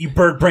shit, you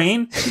bird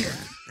brain.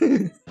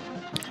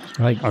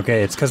 Like,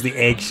 okay, it's because the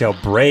eggshell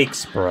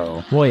breaks,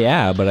 bro. well,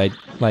 yeah, but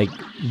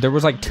there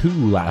was like 2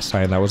 last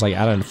time that was like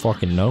out of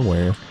fucking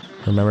nowhere.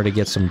 Remember to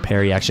get some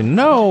parry action.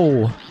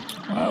 No!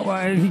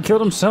 Why, he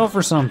killed himself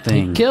or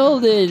something. He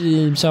killed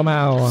it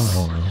somehow.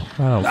 I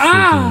don't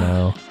freaking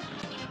know.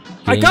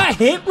 I got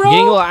hit, bro! Getting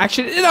a little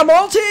action, and I'm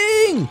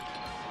ulting!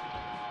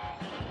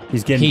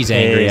 He's getting He's pissed.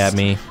 angry at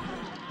me.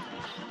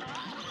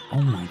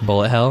 Oh my god.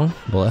 Bullet hell.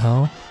 Bullet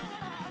hell.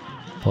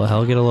 Bullet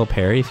hell, get a little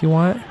parry if you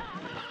want.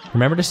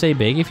 Remember to stay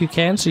big if you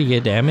can so you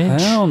get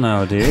damage. Hell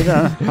no, dude.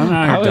 I'm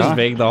not I was gonna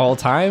big the whole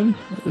time.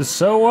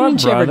 So what,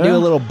 Didn't you brother? ever do a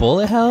little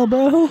bullet hell,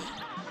 bro? You know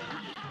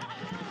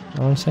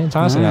what I'm saying? It's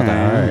honestly not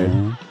that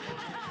hard.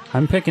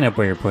 I'm picking up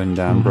what you're putting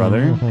down,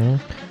 brother. You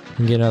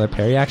can get another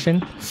parry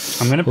action.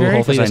 I'm gonna parry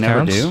because I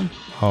never do.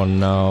 Oh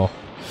no.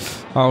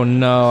 Oh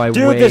no, I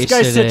Dude, wasted this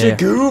guy's such a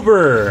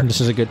goober. This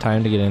is a good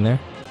time to get in there.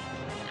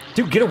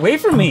 Dude, get away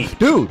from me.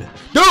 Dude!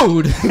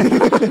 Dude!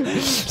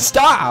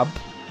 Stop!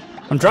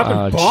 I'm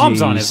dropping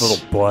bombs on his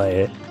little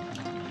butt.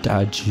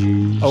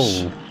 Jeez.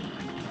 Oh.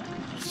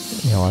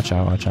 Yeah, watch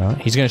out, watch out.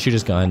 He's gonna shoot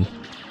his gun.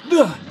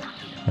 Ugh.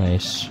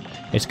 Nice.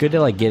 It's good to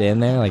like get in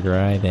there, like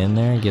right in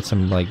there, get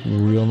some like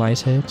real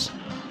nice hits.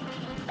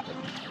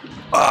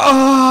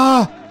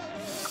 Ah!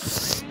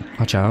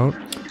 Watch out.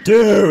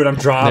 Dude, I'm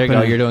dropping. There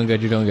you go, you're doing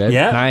good, you're doing good.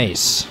 Yeah.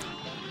 Nice.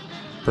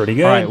 Pretty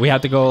good. Alright, we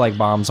have to go like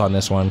bombs on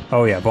this one.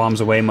 Oh yeah,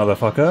 bombs away,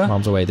 motherfucker.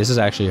 Bombs away. This is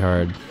actually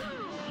hard.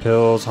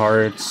 Pills,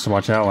 hearts,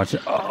 watch out, watch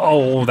it.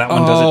 Oh, that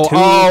one does it too.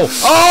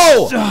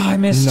 Oh! I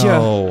missed you.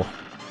 No.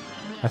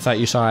 I thought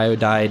you saw I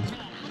died.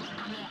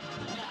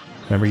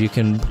 Remember, you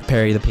can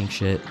parry the pink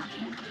shit.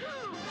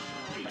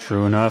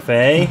 True enough,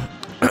 eh?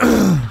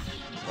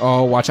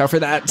 Oh, watch out for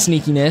that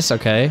sneakiness,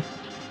 okay.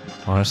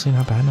 Honestly,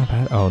 not bad, not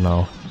bad. Oh,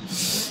 no.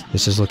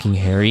 This is looking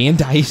hairy and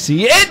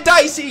dicey. And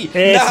dicey!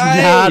 It's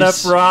not a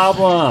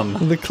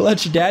problem. The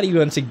clutch daddy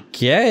once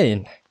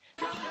again.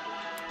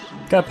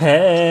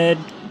 Cuphead.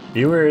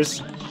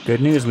 Viewers,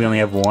 good news. We only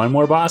have one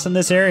more boss in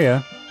this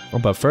area. Oh,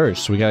 but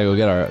first, we gotta go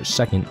get our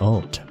second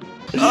ult.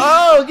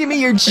 Oh, give me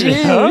your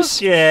juice!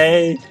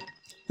 Okay.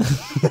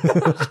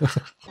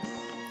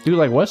 Dude,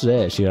 like, what's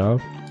this, you know?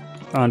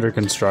 Under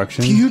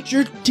construction.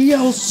 Future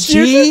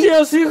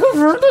DLC?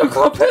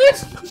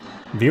 Cuphead.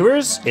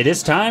 Viewers, it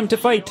is time to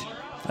fight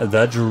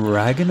the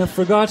Dragon of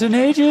Forgotten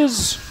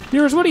Ages.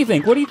 Viewers, what do you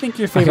think? What do you think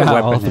your favorite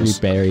all weapon 3 is?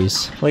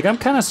 berries. Like, I'm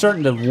kind of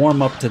starting to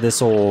warm up to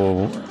this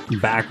old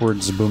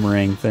backwards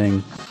boomerang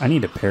thing. I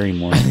need to parry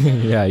more.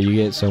 Yeah, you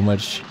get so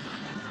much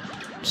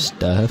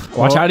stuff.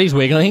 Watch out, he's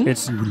wiggling.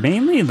 It's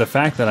mainly the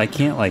fact that I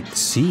can't, like,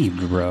 see,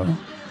 bro.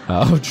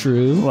 Oh,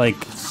 true. Like,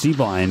 see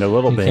blind a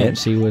little You bit. can't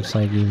see what's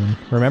like even.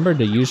 Remember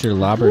to use your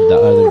lobber the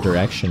other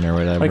direction or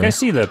whatever. Like, I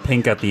see the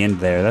pink at the end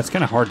there. That's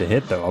kind of hard to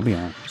hit, though, I'll be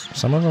honest.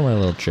 Some of them are a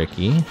little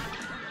tricky.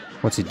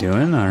 What's he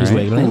doing? All right. He's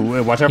wiggling.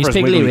 Ooh, watch out He's for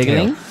his piggly wiggly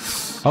wiggling.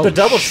 tail. Oh, The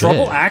double shit.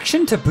 trouble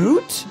action to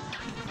boot?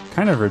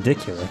 Kind of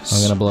ridiculous.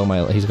 I'm gonna blow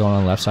my. He's going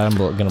on the left side. I'm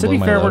gonna To blow be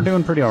my fair, load. we're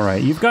doing pretty all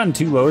right. You've gotten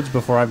 2 loads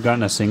before I've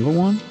gotten a single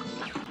one.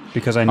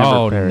 Because I never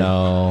Oh parried.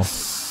 no!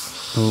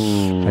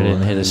 Ooh, I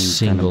didn't hit a kind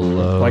single of-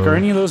 load. Like, are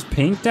any of those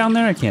pink down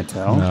there? I can't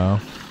tell. No.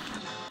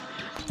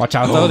 Watch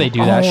out though! They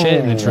do that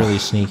shit, and it's really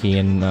sneaky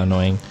and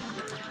annoying.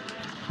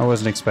 I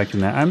wasn't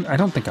expecting that. I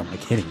don't think I'm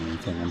like hitting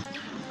anything.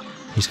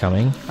 He's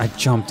coming. I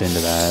jumped into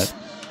that.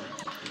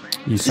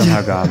 You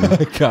somehow got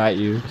me. Got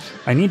you.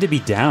 I need to be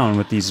down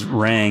with these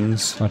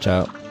rangs. Watch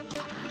out.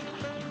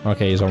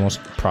 Okay, he's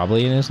almost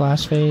probably in his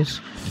last phase.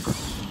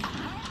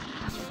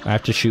 I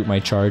have to shoot my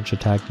charge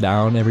attack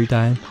down every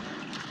time.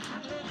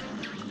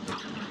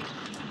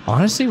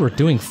 Honestly, we're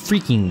doing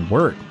freaking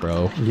work,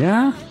 bro.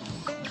 Yeah?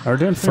 We're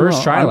doing pretty First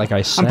well. try, I'm- like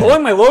I said. I'm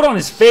blowing my load on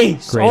his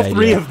face. Great All 3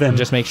 idea. of them.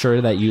 Just make sure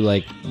that you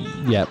like,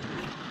 yep.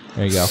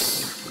 There you go.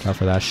 Watch out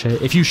for that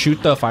shit. If you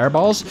shoot the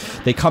fireballs,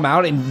 they come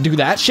out and do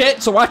that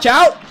shit. So watch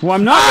out. Well,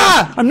 I'm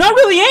not. I'm not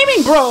really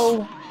aiming,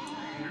 bro.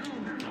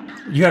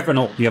 You have an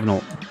ult. You have an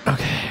ult.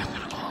 Okay, I'm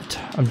gonna ult.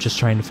 I'm just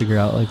trying to figure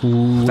out like.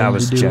 What That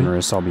was to do.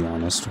 generous. I'll be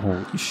honest.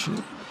 Holy shit.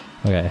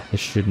 Okay, this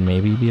should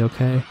maybe be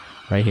okay.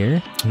 Right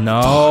here.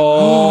 No.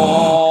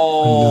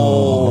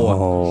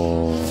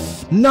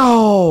 Oh.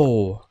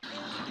 No.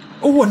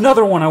 Oh,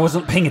 another one. I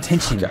wasn't paying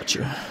attention.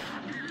 Gotcha.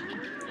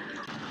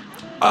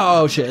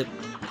 Oh shit.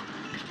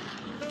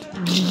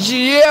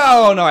 Yeah.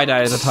 Oh no, I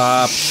died at the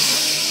top.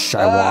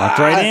 I walked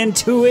right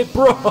into it,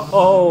 bro.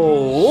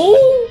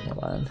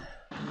 on.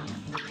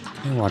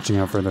 You're watching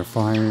out for their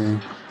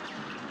fire.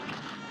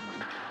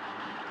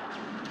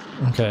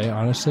 Okay,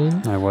 honestly.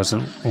 I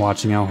wasn't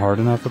watching out hard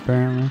enough,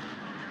 apparently.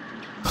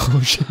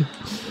 Oh shit.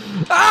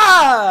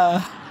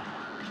 Ah!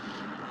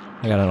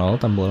 I got an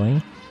ult, I'm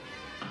blowing.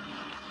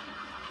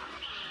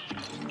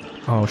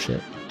 Oh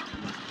shit.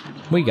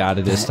 We got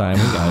it this time,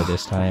 we got it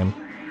this time.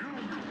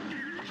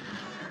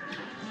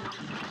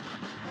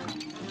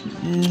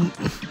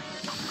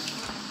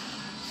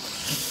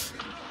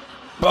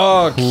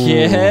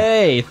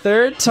 Okay,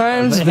 third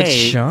time's the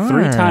charm.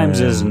 3 times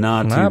is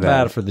not too bad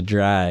bad for the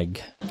drag.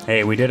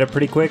 Hey, we did it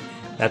pretty quick.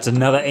 That's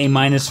another A-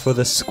 for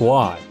the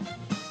squad.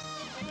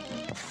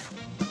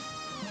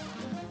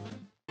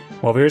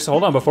 Well, viewers,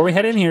 hold on. Before we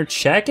head in here,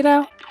 check it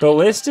out. The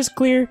list is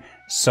clear.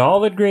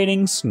 Solid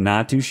gradings,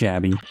 not too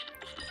shabby.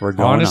 We're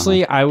going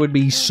Honestly, I would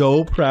be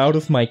so proud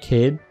of my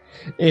kid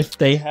if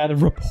they had a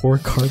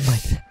report card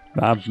like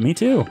that. Me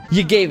too.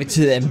 You gave it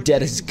to them,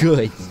 that is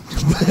good.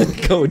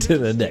 Go to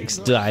the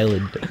next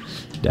island.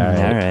 All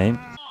right.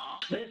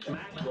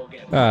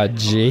 Ah,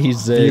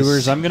 Jesus.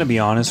 Viewers, I'm going to be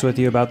honest with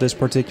you about this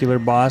particular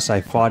boss.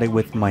 I fought it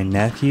with my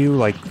nephew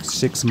like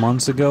 6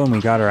 months ago, and we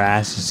got our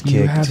asses kicked.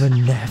 You have a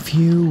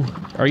nephew?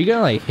 Are you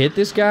gonna like hit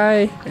this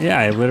guy? Yeah,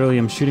 I literally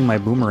am shooting my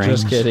boomerang.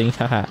 Just kidding.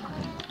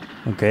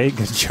 Okay,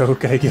 good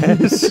joke, I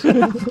guess.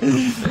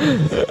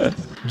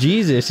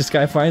 Jesus, this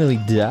guy finally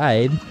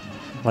died.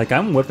 Like,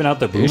 I'm whipping out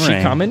the boomerang. Is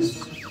she coming?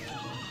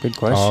 Good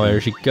question. Oh,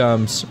 there she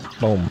comes.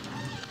 Boom.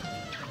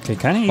 Okay,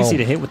 kind of easy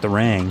to hit with the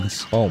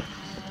rangs. Boom.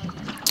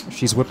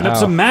 She's whipping up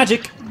some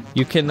magic.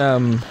 You can, you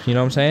know what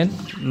I'm saying?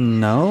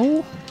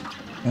 No.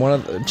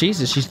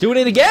 Jesus, she's doing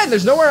it again.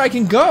 There's nowhere I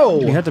can go.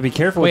 You have to be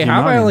careful. Wait,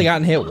 how have I only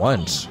gotten hit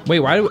once? Wait,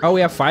 why do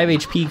we have 5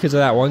 HP because of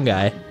that one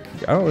guy?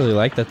 I don't really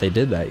like that they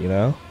did that, you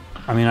know?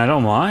 I mean, I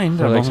don't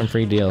mind. Or like some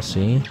free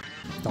DLC.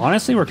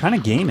 Honestly, we're kind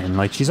of gaming.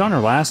 Like, she's on her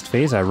last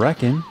phase, I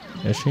reckon.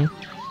 Is she? I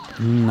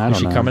don't know. Is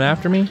she coming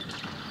after me?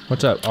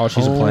 What's up? Oh,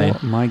 she's a plane.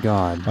 Oh my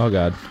god. Oh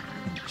god.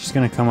 She's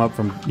gonna come up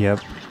from. Yep.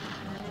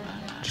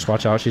 Just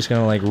watch out. She's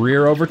gonna like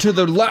rear over to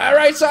the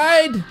right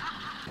side.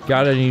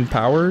 Got any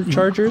power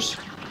chargers?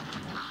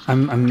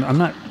 I'm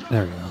not.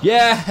 There we go.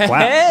 Yeah. Wow.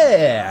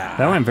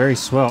 That went very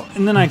swell.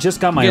 And then I just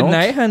got my Good ult.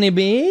 night,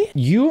 honeybee.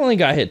 You only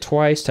got hit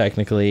twice,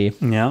 technically.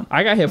 Yeah.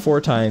 I got hit 4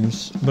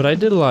 times, but I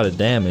did a lot of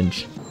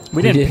damage.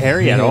 We didn't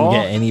parry at all.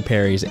 Get any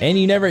parries, and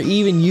you never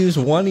even used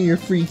one of your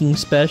freaking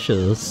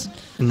specials.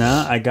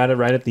 Nah, I got it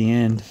right at the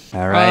end.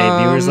 All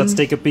right, viewers, let's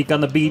take a peek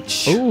on the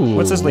beach. Ooh,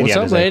 what's this lady?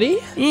 What's up, lady?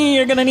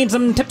 You're gonna need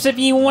some tips if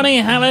you want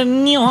to have a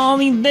new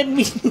hobby.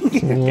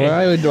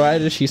 Why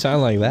does she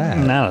sound like that?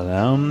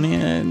 I don't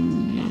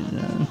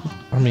know.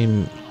 I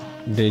mean,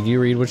 did you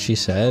read what she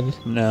said?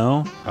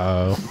 No.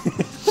 Oh.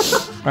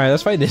 All right,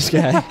 let's fight this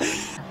guy.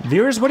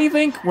 Viewers, what do you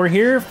think? We're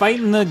here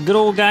fighting the good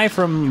old guy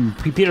from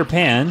Peter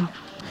Pan.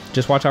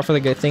 Just watch out for the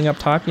good thing up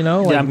top, you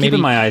know? Like yeah, I'm keeping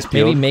my eyes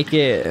peeled. Maybe make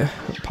it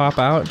pop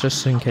out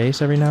just in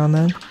case every now and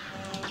then.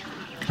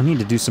 I need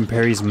to do some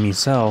parries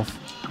myself.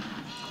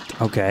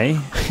 Okay.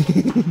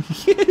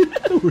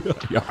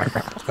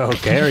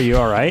 Okay, are you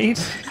alright?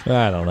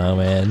 I don't know,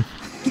 man.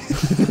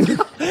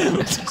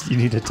 You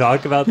need to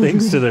talk about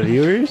things to the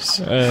viewers?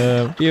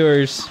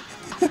 Viewers,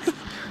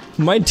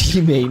 my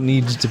teammate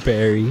needs to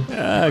parry.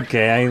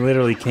 Okay, I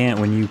literally can't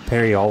when you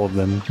parry all of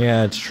them.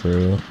 Yeah, it's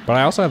true. But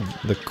I also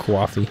have the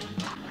coffee.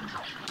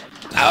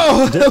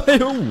 Oh!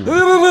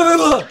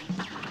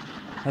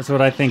 That's what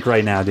I think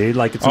right now, dude.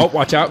 Like, it's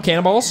Watch out,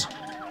 cannonballs.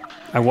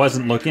 I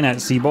wasn't looking at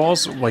sea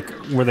balls. Like,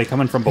 were they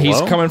coming from below? He's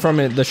coming from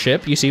the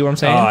ship. You see what I'm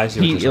saying? Oh, I see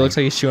what you're It saying. looks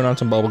like he's chewing on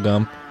some bubble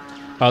gum.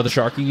 The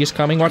Sharky is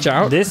coming. Watch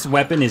out. This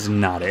weapon is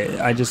not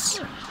it. I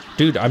just...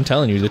 Dude, I'm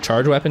telling you, the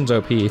charge weapon's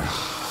OP.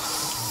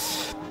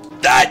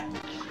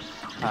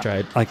 I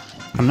tried. Like,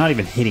 I'm not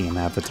even hitting him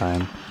half the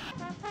time.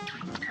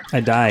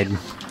 I died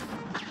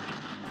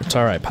It's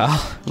alright,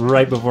 pal.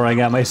 right before I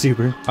got my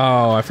super.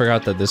 Oh, I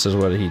forgot that this is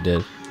what he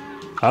did.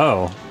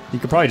 Oh, you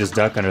could probably just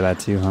duck under that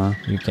too, huh?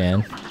 You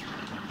can.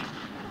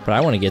 But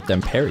I want to get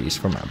them parries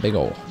for my big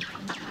ol'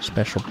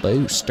 special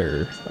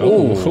booster.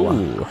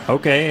 Ooh.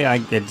 Okay, I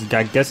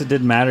guess it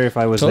didn't matter if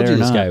I was Told there you or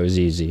this not. guy was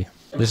easy.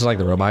 This is like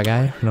the robot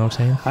guy, you know what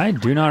I'm saying? I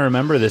do not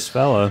remember this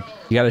fella.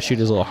 You gotta shoot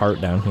his little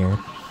heart down here.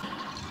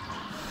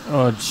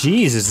 Oh,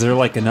 jeez, is there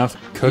like enough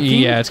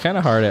cooking? Yeah, it's kind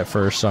of hard at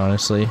first,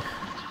 honestly.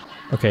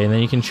 Okay, and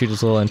then you can shoot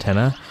his little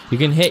antenna. You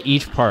can hit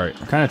each part.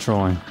 I'm kind of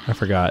trolling. I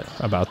forgot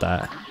about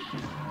that.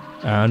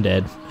 I'm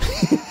dead.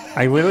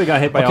 I literally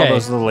got hit by all Okay.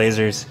 those little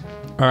lasers.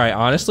 All right,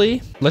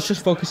 honestly, let's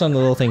just focus on the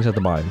little things at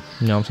the bottom.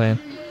 You know what I'm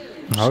saying?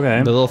 Okay.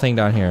 The little thing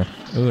down here.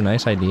 Ooh,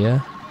 nice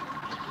idea.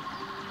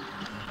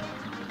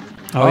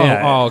 Oh,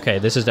 yeah. Oh, okay.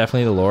 This is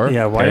definitely the lore.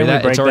 Yeah, why Parry did we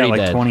that? break It's that already like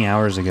dead. 20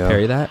 hours ago?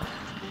 Parry that.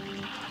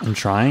 I'm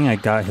trying. I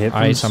got hit.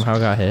 I somehow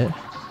got hit.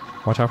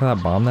 Watch out for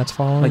that bomb that's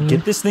falling. Like,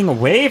 get this thing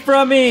away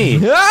from me!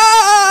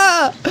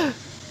 Ah!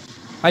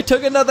 I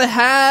took another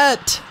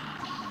hat.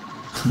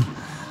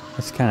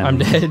 That's kind of. I'm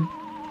dead.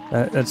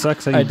 That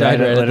sucks that you I died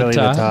died at right at the literally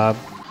the top.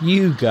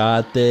 You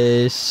got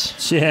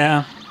this.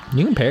 Yeah.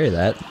 You can parry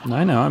that.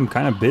 I know, I'm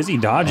kind of busy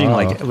dodging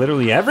like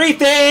literally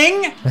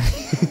everything.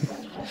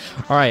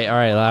 All right,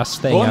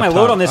 last thing. Blowing my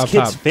load on this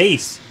kid's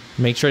face.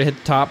 Make sure to hit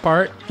the top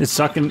part. It's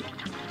sucking.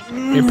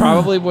 You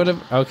probably would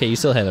have. Okay, you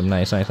still hit him.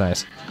 Nice. All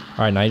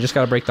right, now you just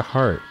gotta break the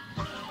heart,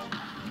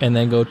 and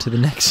then go to the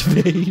next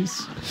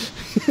phase.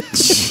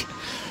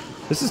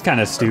 This is kind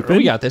of stupid.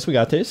 We got this.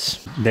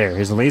 There,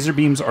 his laser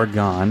beams are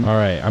gone. All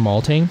right, I'm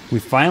ulting. We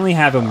finally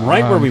have him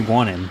right where we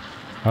want him.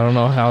 I don't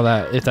know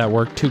if that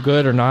worked too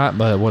good or not,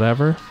 but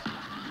whatever.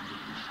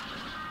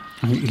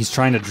 He's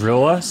trying to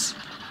drill us.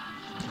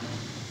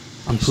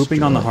 I'm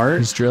pooping on the heart.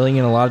 He's drilling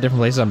in a lot of different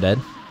places. I'm dead.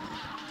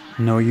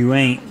 No, you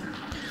ain't.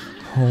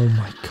 Oh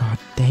my god,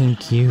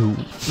 thank you.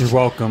 You're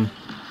welcome.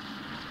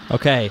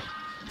 Okay,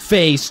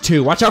 phase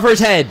 2. Watch out for his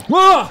head.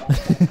 Whoa!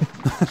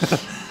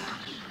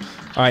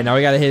 All right, now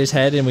we gotta hit his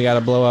head and we gotta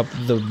blow up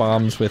the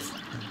bombs with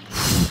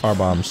our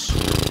bombs.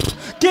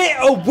 Get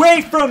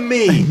away from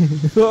me!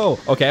 Oh,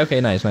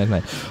 okay, nice.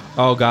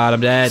 Oh god,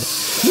 I'm dead.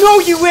 No,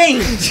 you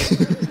ain't!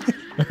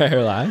 Alright,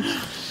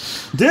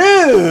 relax.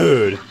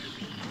 Dude!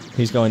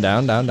 He's going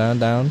down.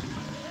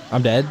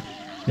 I'm dead.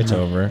 It's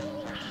over.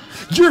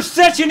 You're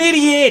such an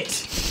idiot!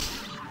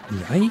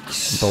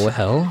 Yikes. Bullet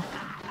hell.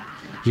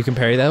 You can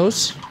parry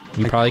those?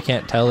 You probably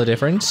can't tell the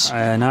difference.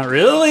 Not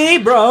really,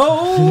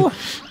 bro!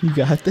 You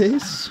got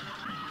this?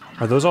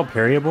 Are those all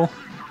parryable?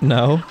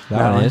 No,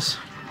 that one No. is.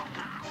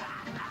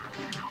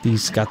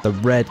 These got the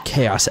red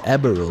chaos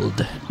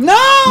emerald. No!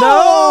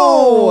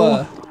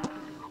 No!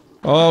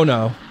 Oh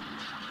no.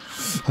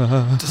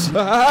 This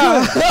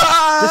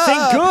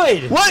ain't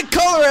good! What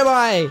color am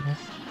I?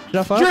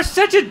 You're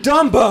such a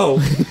Dumbo!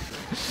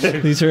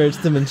 These are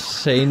some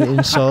insane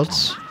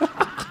insults.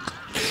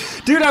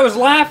 Dude, I was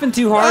laughing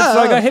too hard, so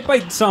I got hit by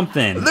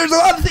something. There's a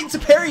lot of things to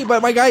parry,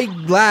 but my guy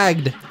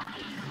lagged.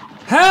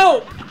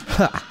 Help!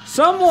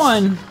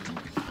 Someone!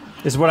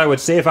 Is what I would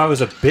say if I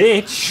was a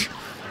bitch.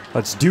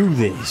 Let's do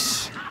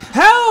this.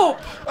 Help!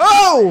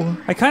 Oh!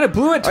 I kind of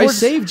blew it I towards...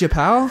 saved you,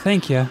 pal.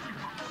 Thank you.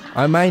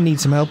 I might need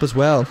some help as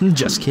well.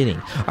 Just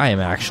kidding. I am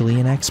actually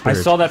an expert. I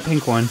saw that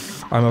pink one.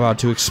 I'm about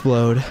to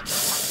explode.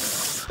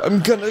 I'm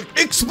gonna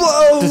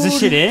explode! Does this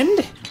shit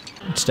end?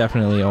 It's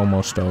definitely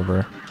almost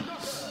over.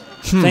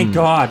 Thank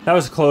God. That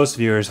was close,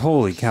 viewers.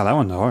 Holy cow, that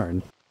one's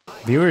hard.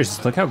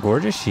 Viewers, look how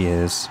gorgeous she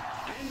is.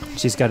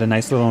 She's got a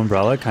nice little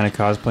umbrella, kind of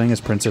cosplaying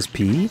as Princess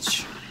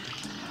Peach.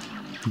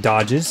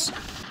 Dodges.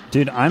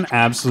 Dude, I'm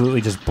absolutely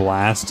just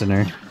blasting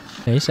her.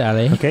 Hey,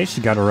 Sally. Okay,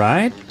 she got a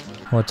ride.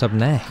 What's up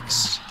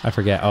next? I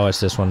forget. Oh, it's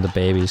this one, the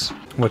babies.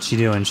 What's she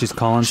doing? She's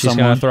calling She's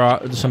someone. gonna throw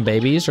out some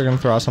babies. They're gonna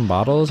throw out some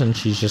bottles, and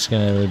she's just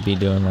gonna be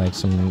doing like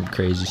some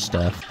crazy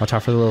stuff. Watch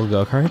out for the little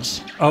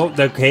go-karts. Oh,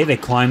 okay, they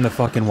climb the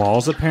fucking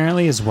walls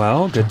apparently as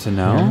well. Good to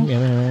know.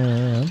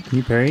 Yeah. Can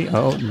you parry?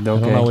 Oh, okay. I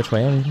don't know which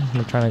way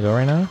I'm trying to go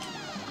right now.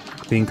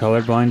 Being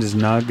colorblind is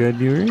not good,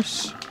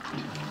 viewers.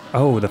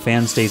 Oh, the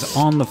fan stays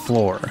on the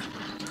floor.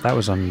 That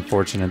was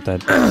unfortunate.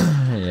 That.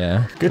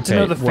 Yeah. Good to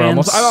know the we're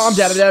fans. almost. Oh, I'm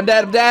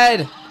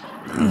dead.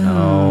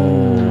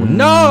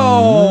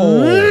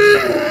 No.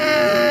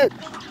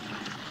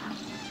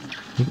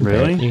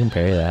 Really? You can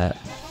parry that.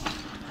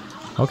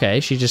 Okay,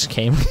 she just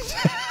came.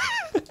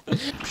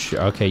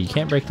 Sure, okay, you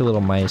can't break the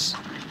little mice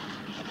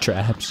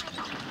traps.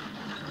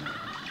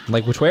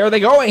 Like, which way are they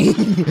going?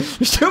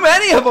 There's too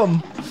many of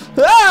them.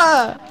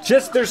 Ah!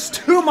 There's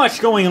too much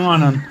going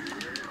on.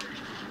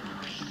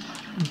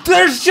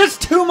 There's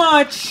just too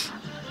much.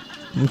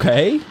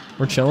 Okay,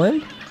 we're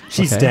chilling.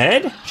 She's Okay.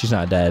 dead? She's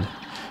not dead.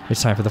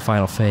 It's time for the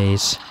final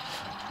phase.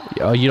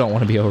 Oh, you don't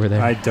want to be over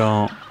there. I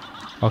don't.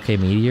 Okay,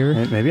 meteor.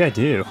 Maybe I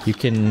do. You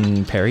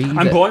can parry.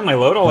 I'm blowing my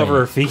load all over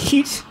her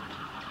feet.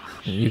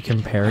 You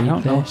can parry I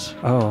don't know. this.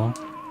 Oh,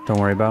 don't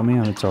worry about me.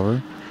 It's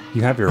over.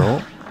 You have your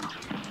ult.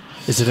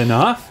 Is it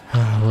enough?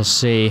 We'll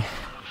see.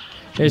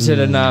 Is it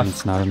enough?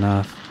 It's not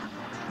enough.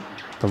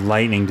 The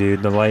lightning,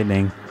 dude. The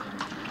lightning.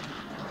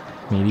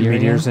 Meteor.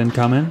 Meteor's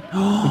incoming.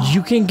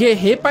 You can get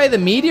hit by the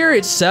meteor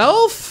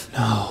itself?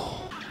 No.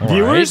 All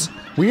Viewers,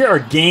 we are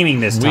gaming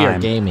this time. We are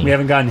gaming. We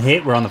haven't gotten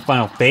hit. We're on the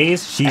final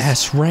phase. She's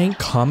S rank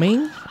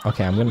coming?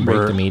 Okay, I'm gonna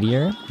break the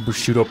meteor. We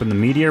shoot open the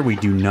meteor. We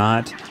do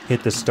not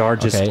hit the star.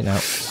 Just Okay,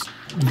 now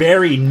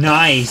very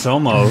nice,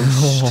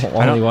 almost.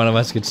 only one of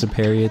us gets to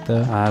parry it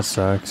though. That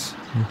sucks.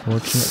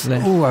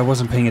 Unfortunately. Oh, I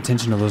wasn't paying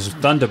attention to those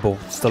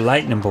thunderbolts, the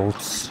lightning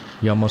bolts.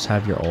 You almost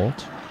have your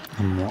ult.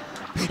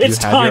 It's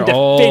have time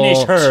your to finish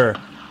ult. her.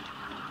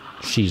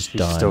 She's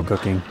done. Still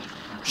cooking.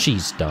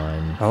 She's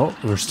done. Oh,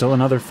 there's still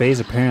another phase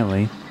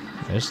apparently.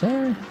 Is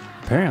there?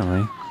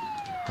 Apparently.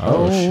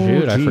 Oh,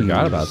 shoot, I geez.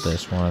 forgot about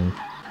this one.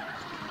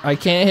 I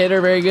can't hit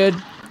her very good.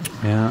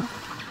 Yeah.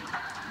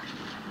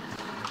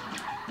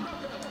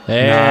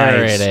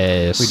 There Nice. it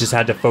is. We just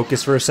had to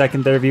focus for a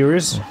second there,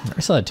 viewers. I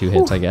still had 2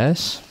 hits, I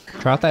guess.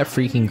 Try out that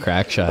freaking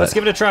crack shot. Let's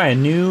give it a try.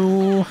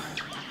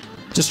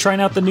 Just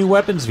trying out the new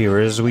weapons,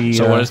 viewers. So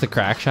what does the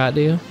crack shot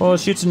do? Well, it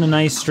shoots in a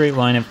nice straight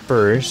line at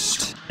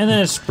first, and then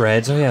it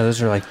spreads. Oh yeah,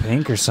 those are like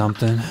pink or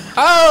something.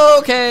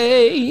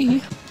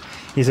 Okay.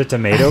 He's a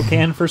tomato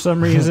can for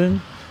some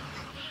reason.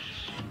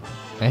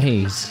 Hey,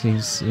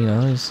 he's you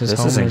know, his This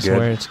home isn't is good.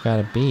 where it's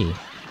gotta be.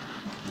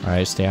 All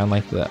right, stay on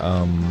like the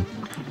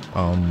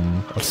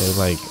Okay,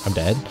 like I'm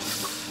dead.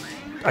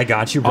 I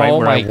got you right Oh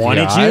where I my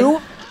wanted God.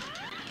 you.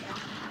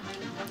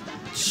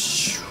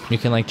 You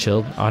can like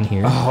chill on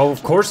here. Oh,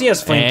 of course he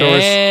has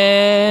flamethrowers.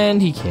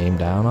 And he came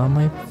down on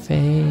my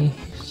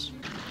face.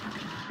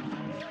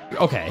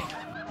 Okay.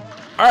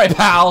 All right,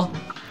 pal.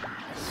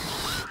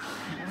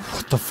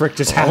 What the frick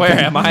just happened? Where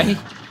am I?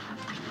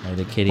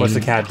 The kitty. What's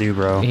the cat do,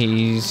 bro?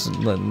 He's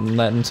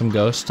letting some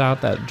ghosts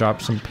out that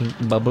drop some pink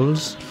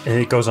bubbles.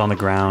 It goes on the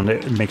ground.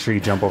 Make sure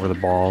you jump over the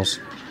balls.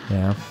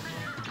 Yeah.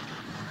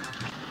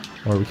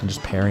 Or we can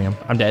just parry him.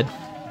 I'm dead.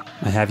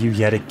 I have you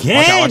yet again.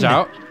 Watch out! Watch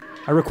out!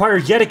 I require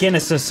yet again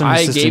assistance.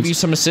 I gave you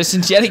some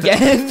assistance yet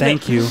again.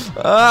 Thank you.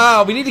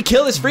 Oh, we need to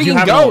kill this You freaking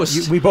have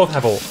ghost. we both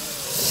have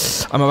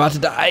ult. I'm about to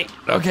die.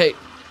 Okay.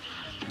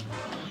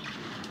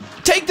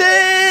 Take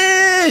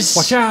this!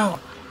 Watch out.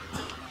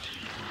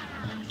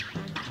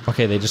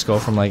 Okay, they just go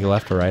from like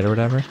left to right or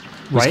whatever.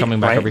 He's Right, coming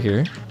back right. over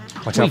here.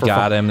 Watch We out for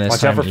got him this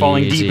Watch time. out for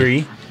falling Easy.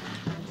 debris.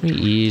 We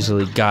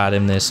easily got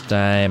him this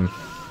time.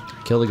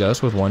 Kill the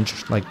ghost with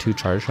like 2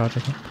 charge shots, I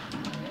think.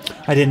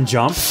 I didn't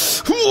jump.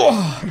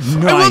 I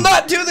will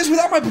not do this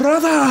without my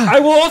brother! I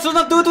will also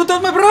not do it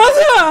without my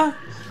brother.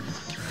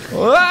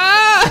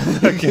 Ah!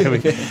 Okay,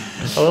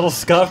 a little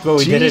scuff, but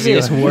we did it.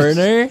 Jesus, viewers.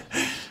 Werner.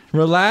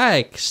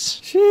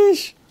 Relax.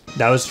 Sheesh.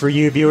 That was for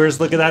you, viewers.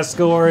 Look at that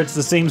score. It's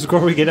the same score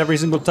we get every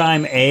single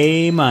time.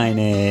 A-.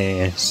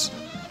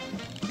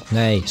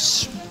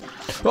 Nice.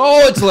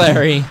 Oh, it's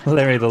Larry.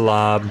 Larry the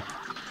Lob.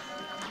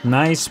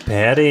 Nice,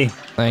 Patty.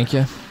 Thank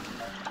you.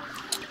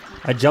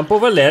 I jump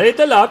over Larry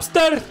the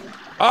Lobster.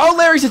 Oh,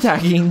 Larry's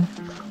attacking.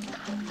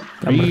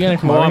 Are you gonna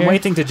come Well, over I'm here?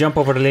 waiting to jump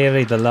over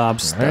Larry the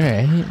Lobster.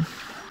 Alright.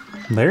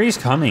 Larry's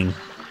coming.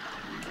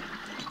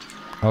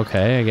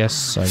 Okay, I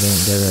guess I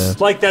didn't get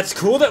Like, that's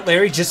cool that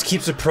Larry just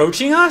keeps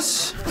approaching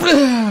us?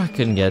 I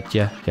couldn't get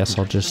you. Guess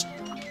I'll just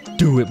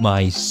do it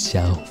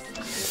myself.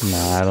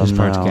 Nah, I don't This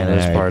part's know. kinda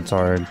This hard. part's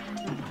hard.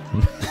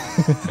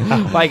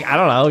 Like, I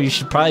don't know. You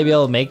should probably be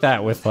able to make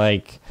that with,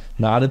 like,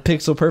 not a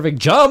pixel perfect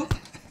jump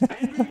I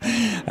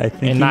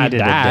think and he not needed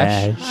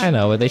dash. a dash. I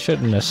know, but they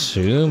shouldn't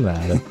assume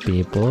that of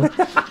people.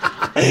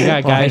 You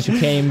got guys who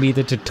can't even beat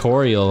the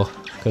tutorial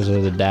because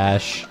of the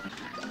dash.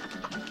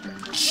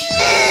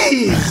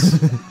 Jeez!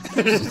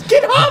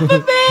 Get off of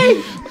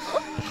me!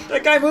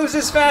 That guy moves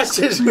as fast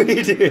as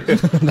we do.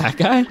 That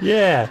guy?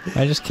 Yeah.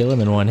 I just kill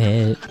him in one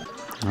hit.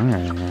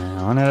 Alright,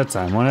 one at a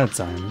time, one at a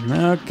time.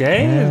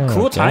 Okay, Yeah,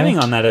 cool okay. timing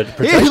on that.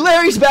 Hey,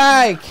 Larry's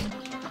back!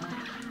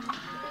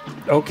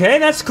 Okay,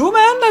 that's cool,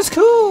 man. That's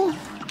cool.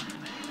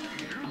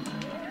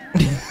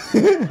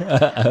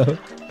 Uh-oh.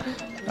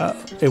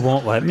 It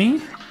won't let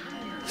me?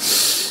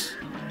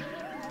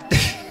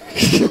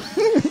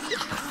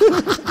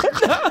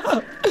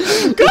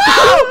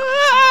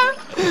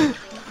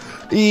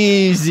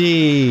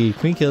 Easy.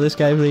 Can we kill this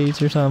guy,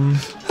 please, or something?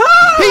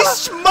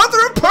 He's mother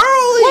of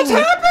pearl! What's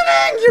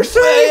happening? You're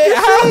saved!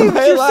 How You're am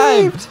I saved! You're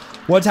alive? saved!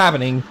 What's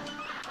happening?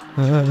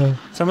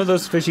 Some of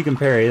those fish you can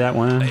parry, that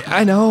one.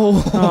 I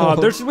know. Oh,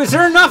 is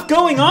there enough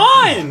going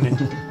on?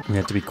 We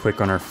have to be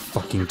quick on our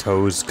fucking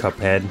toes,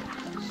 Cuphead.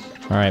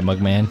 All right,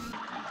 Mugman.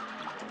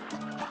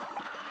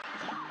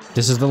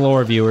 This is the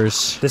lore,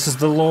 viewers. This is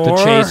the lore.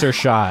 The chaser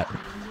shot.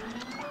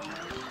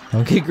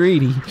 Don't get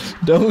greedy.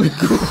 Don't.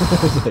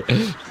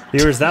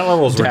 Viewers, that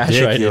level's Dash right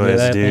into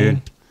ridiculous, that dude.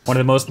 thing. One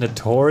of the most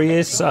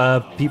notorious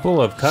people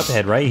of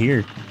Cuphead right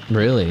here.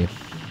 Really?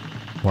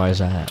 Why is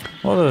that?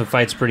 Well, the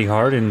fight's pretty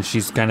hard, and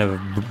she's kind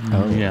of,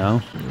 you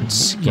know,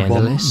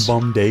 Scandalous.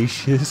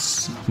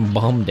 bombacious.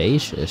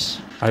 Bombacious.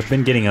 I've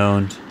been getting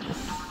owned.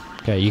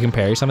 Okay, you can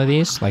parry some of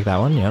these, like that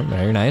one. Yep,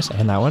 very nice.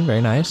 And that one,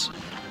 very nice.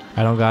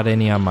 I don't got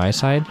any on my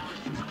side.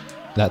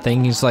 That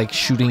thing is like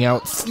shooting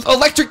out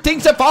electric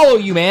things that follow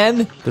you,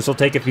 man. This will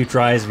take a few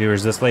tries,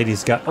 viewers. This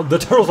lady's got... Oh, the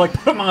turtle's like,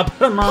 put him up,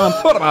 put him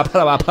up. Put 'em up,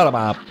 put 'em up, put 'em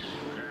up.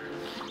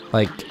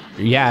 Like,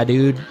 yeah,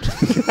 dude.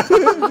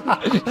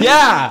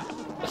 Yeah.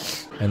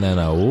 And then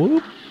a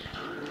whoop.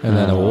 And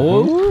then a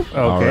whoop. Okay,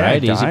 All I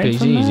right, easy died peasy,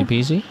 from easy that?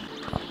 peasy.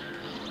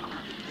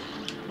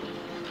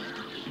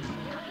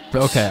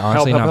 Okay,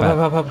 honestly, not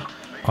bad. Help.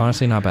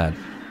 Honestly, not bad.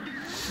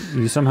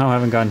 You somehow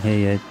haven't gotten hit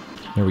yet.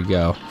 Here we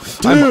go.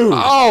 Dude!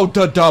 Oh,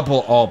 the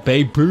double ult,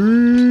 baby.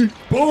 Boom,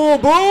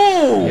 boom!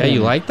 Yeah,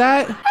 you like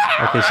that?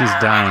 Okay, she's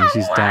dying.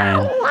 She's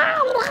dying.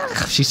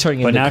 She's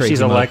turning But into now crazy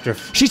she's mode. electric.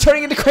 She's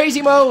turning into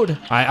crazy mode.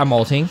 I'm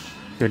ulting.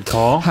 Good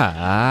call.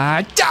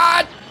 Ah,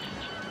 dot.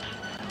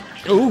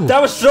 Ooh.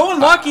 That was so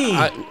unlucky!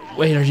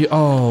 Wait, are you?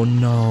 Oh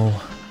no.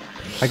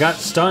 I got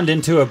stunned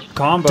into a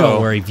combo.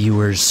 Don't worry,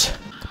 viewers.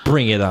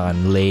 Bring it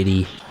on,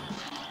 lady.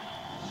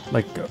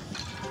 Like,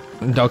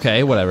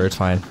 Okay, whatever. It's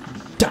fine.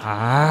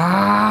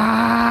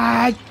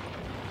 Die.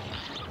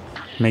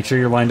 make sure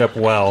you're lined up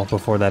well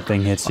before that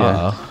thing hits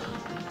you.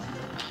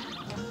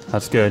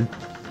 That's good.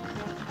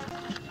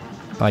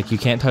 Like, you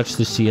can't touch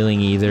the ceiling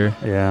either.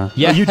 Yeah.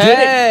 Yeah, Oh, you did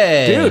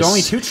it! Dude,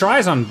 only 2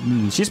 tries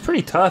on... She's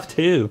pretty tough,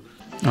 too.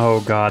 Oh,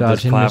 God,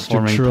 Dodging this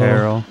platforming Mr. Troll.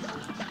 peril.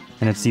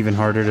 And it's even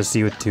harder to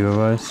see with 2 of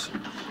us.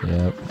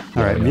 Yep.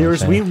 All right,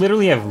 viewers, we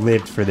literally have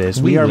lived for this.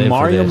 We are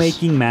Mario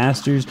making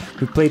masters.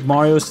 We've played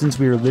Mario since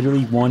we were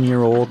literally 1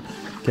 year old.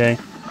 Okay?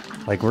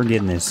 Like, we're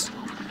getting this.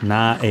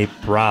 Not a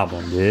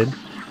problem, dude.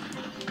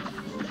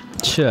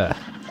 Sure.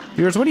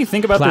 Viewers, what do you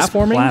think about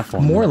platforming? This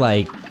platforming? More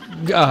like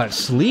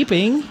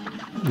sleeping.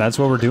 That's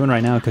what we're doing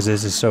right now because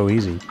this is so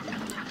easy.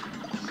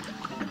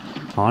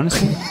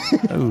 Honestly?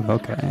 Oh,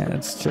 okay.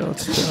 Let's chill.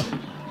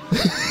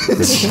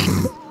 Let's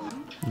chill.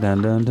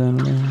 Dun dun dun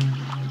dun.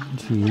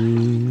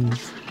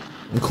 Jeez.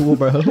 Cool,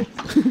 bro.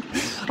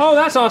 Oh,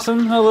 that's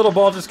awesome. A little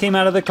ball just came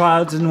out of the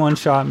clouds and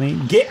one-shot me.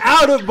 Get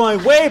out of my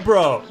way,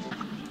 bro!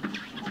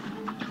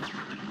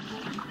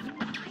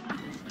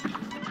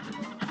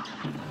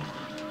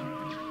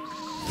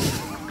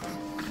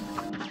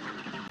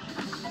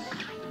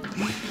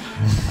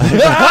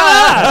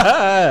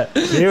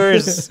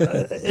 Viewers,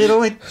 it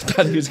only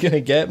Thought he was gonna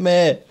get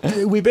me.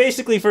 we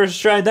basically first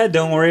tried that.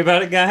 Don't worry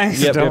about it,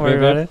 guys. Don't worry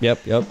about it.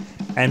 Yep.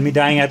 And me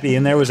dying at the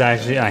end there was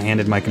actually I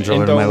handed my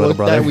controller to my little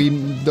brother.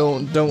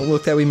 Don't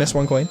look that we missed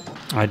one coin.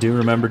 I do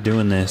remember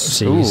doing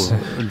this.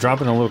 Jeez. Ooh,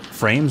 dropping a little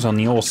frames on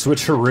the old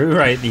switcheroo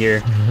right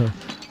here.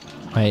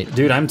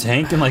 Dude, I'm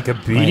tanking like a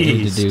beast. Might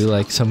need to do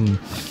like some.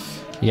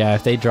 Yeah,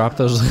 if they drop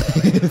those,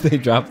 if they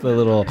drop the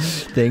little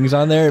things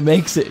on there, it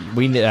makes it.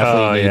 We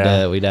definitely need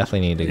to. We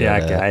definitely need to go.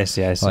 Yeah, I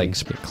see. Like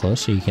spit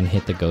close so you can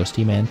hit the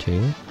ghosty man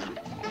too.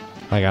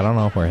 Like I don't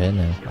know if we're hitting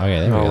him. Okay,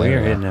 there we go. We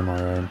are hitting him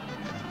alright.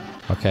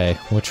 Okay,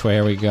 which way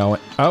are we going?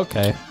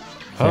 Okay.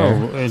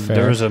 Fair.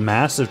 There was a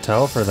massive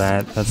tell for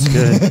that. That's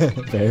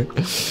good. Fair.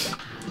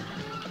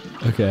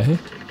 Okay.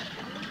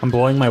 I'm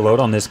blowing my load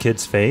on this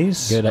kid's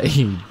face. Good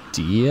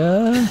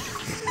idea.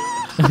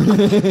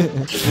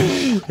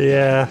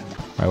 Yeah.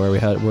 All right,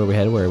 where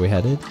are we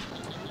headed?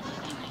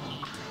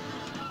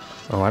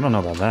 Oh, I don't know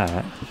about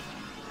that.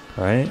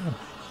 Right?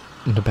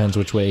 It depends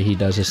which way he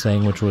does his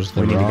thing, which was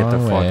the We need to get the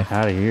way. fuck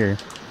out of here.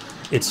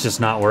 It's just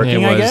not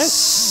working, I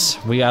guess?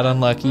 We got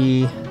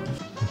unlucky.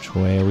 Which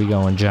way are we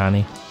going,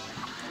 Johnny?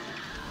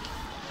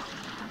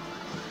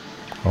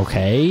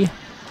 Okay.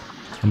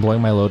 I'm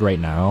blowing my load right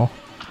now.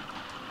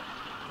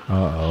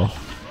 Uh-oh.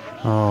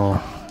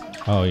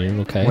 Oh, you're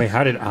okay? Wait,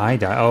 how did I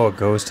die? Oh, a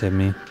ghost hit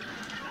me.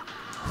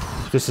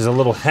 This is a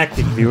little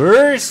hectic,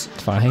 viewers.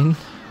 It's fine.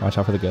 Watch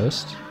out for the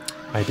ghost.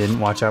 I didn't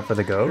watch out for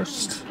the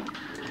ghost.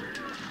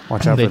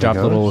 Watch out They for the dropped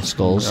ghost. little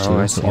skulls too.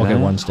 I see Okay, that.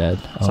 one's dead.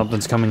 Oh.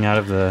 Something's coming out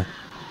of the...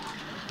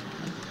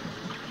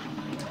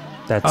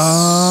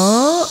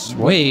 That's... what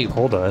wait.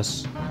 pulled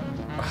us?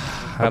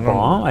 A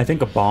bomb? I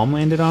think a bomb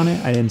landed on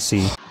it. I didn't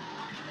see.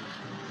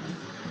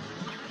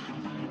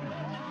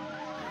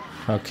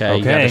 Okay,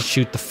 you gotta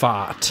shoot the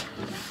fart.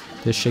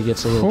 This shit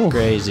gets a little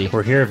crazy.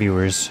 We're here,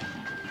 viewers.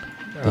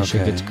 This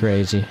shit gets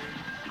crazy.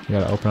 You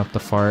gotta open up the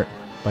fart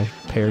by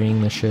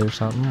parrying this shit or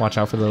something. Watch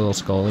out for the little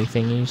scully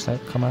thingies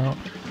that come out.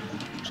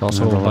 There's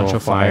also a bunch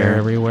of fire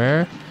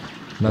everywhere.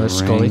 Another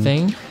scully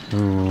thing.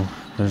 Ooh,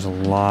 there's a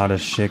lot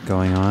of shit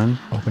going on.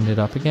 Opened it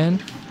up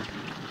again.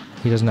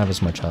 He doesn't have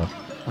as much health.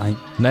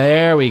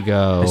 There we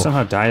go. I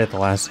somehow died at the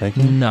last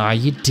second. Nah,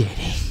 you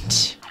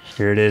didn't.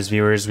 Here it is,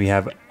 viewers. We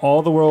have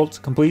all the worlds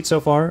complete so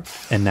far,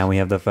 and now we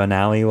have the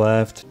finale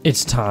left.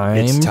 It's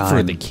time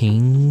for the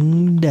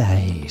King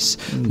Dice.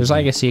 There's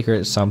like a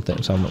secret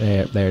something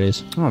somewhere. There it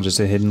is. Oh, just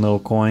a hidden little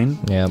coin.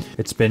 Yeah.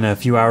 It's been a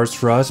few hours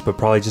for us, but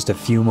probably just a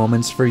few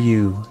moments for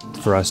you,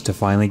 for us to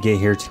finally get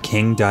here to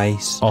King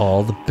Dice.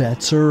 All the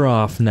bets are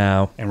off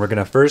now. And we're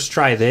gonna first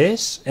try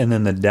this, and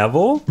then the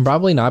devil.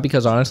 Probably not,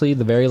 because honestly,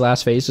 the very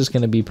last phase is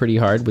gonna be pretty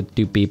hard with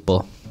 2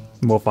 people.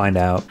 We'll find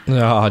out.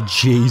 Oh,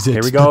 Jesus.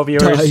 Here we go,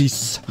 viewers.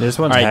 Dice. This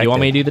one's all right, hectic. do you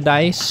want me to do the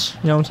dice?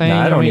 You know what I'm saying?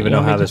 Nah, I don't even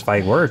know how this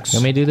fight works. You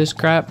want me to do this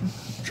crap?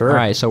 Sure. All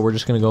right, so we're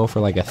just going to go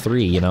for like a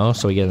 3, you know,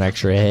 so we get an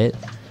extra hit.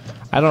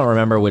 I don't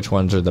remember which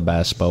ones are the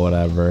best, but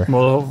whatever.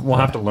 We'll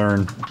have to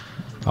learn.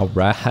 All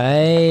right.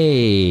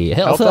 Hey,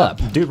 health up.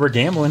 Dude, we're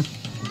gambling.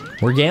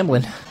 We're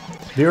gambling.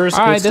 Viewers,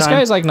 all right, this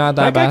guy's like not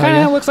that bad. That guy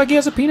kind of looks like he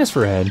has a penis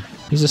for a head.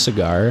 He's a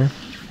cigar.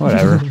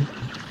 Whatever.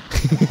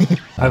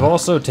 I've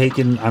also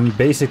taken... I'm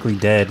basically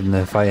dead, and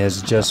the fight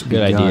has just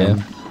begun. Good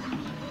idea.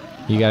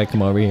 You gotta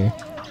come over here.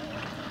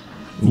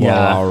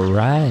 Yeah. All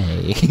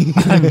right.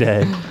 I'm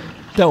dead.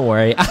 Don't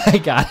worry, I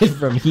got it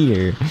from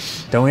here.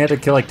 Don't we have to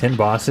kill like 10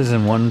 bosses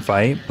in one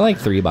fight? Like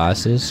 3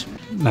 bosses.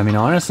 I mean,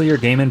 honestly, you're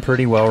gaming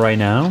pretty well right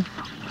now.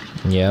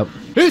 Yep.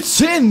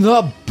 It's in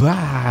the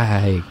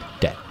bag.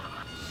 Dead.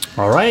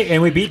 All right,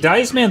 and we beat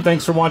Dice Man.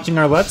 Thanks for watching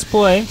our Let's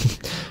Play.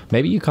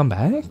 Maybe you come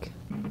back?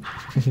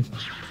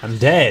 I'm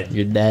dead.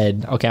 You're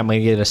dead. Okay, I'm gonna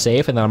get a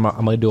save, and then I'm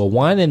gonna do a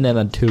 1 and then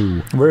a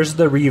 2. Where's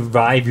the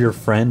revive your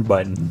friend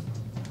button?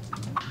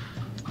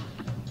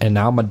 And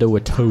now I'm gonna do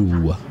a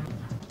 2.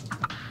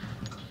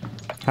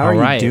 How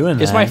are you doing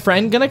that? Is my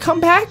friend gonna come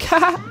back?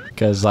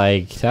 Because,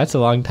 like, that's a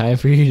long time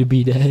for you to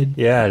be dead.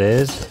 Yeah, it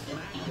is.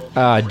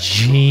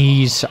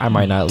 Jeez. I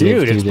might not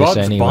live through it's this Bugs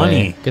anyway.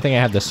 Bunny. Good thing I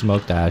have the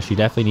smoke dash. You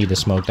definitely need the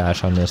smoke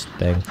dash on this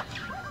thing.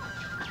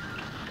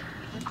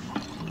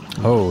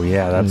 Oh,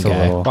 yeah, that's a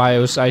little...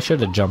 Well, I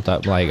should have jumped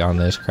up, like, on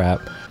this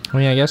crap. I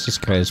mean, I guess it's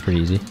pretty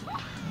easy.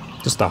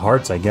 Just the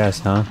hearts, I guess,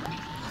 huh?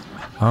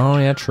 Oh,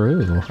 yeah,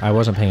 true. I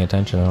wasn't paying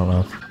attention. I don't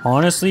know.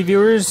 Honestly,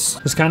 viewers,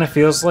 this kind of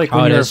feels like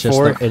when it you're is just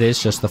 4. it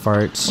is just the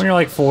farts. When you're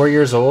like 4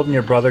 years old and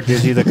your brother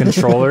gives you the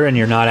controller and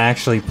you're not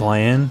actually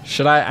playing.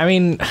 Should I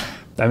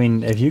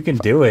mean, if you can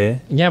do it.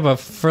 yeah, but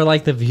for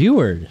like the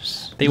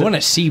viewers, they want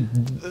to see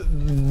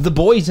the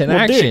boys in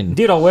action.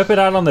 Dude, I'll whip it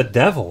out on the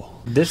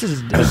devil. This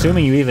is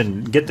assuming you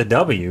even get the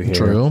W here.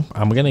 True.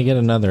 I'm gonna get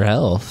another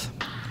health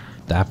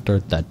after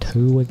the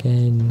 2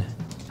 again.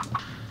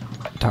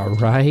 All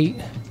right,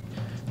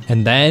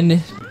 and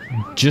then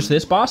just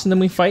this boss, and then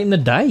we fight in the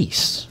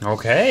dice.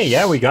 Okay,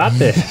 yeah, we got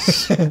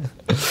this.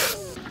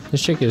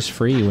 This chick is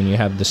free when you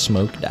have the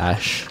smoke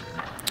dash.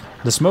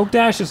 The smoke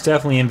dash is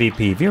definitely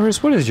MVP.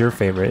 Viewers, what is your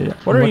favorite?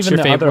 What are What's even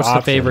your the favorite- other what's the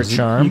options? favorite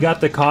charm? You got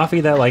the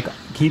coffee that like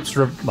keeps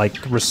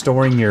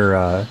restoring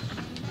your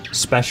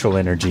special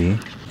energy,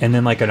 and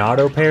then like an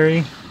auto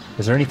parry.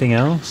 Is there anything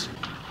else?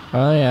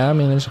 Oh yeah, I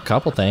mean, there's a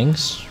couple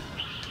things.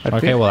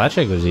 Okay, well that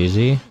chick was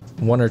easy.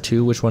 1 or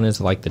 2, which one is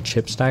like the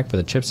chip stack? But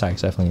the chip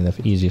stack's definitely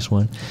the easiest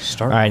one.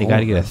 All right, you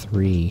gotta get a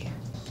 3.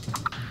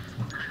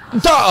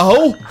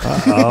 Uh-oh!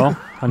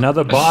 Uh-oh.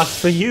 Another boss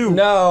for you.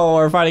 No,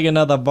 we're fighting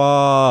another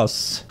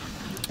boss.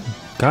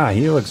 God,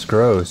 he looks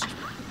gross.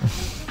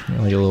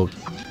 Like a little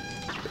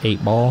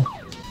 8-ball.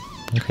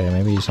 Okay,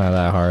 maybe he's not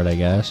that hard, I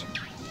guess.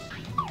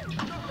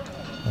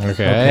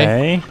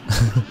 Okay.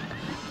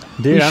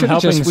 Dude, I'm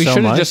helping so much. We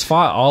should have just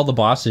fought all the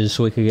bosses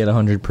so we could get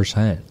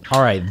 100%.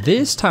 All right,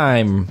 this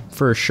time,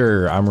 for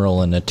sure, I'm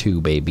rolling a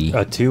 2, baby.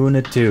 A 2 and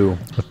a 2.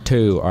 A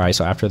 2. All right,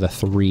 so after the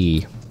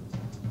 3.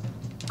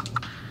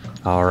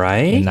 All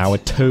right. And now a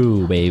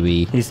 2,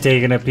 baby. He's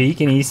taking a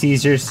peek and he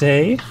sees you're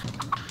safe.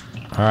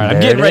 All right, There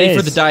I'm getting it ready is.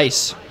 for the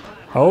dice.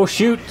 Oh,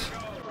 shoot.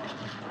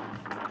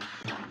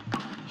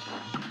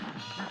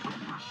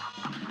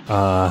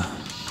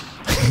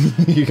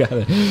 You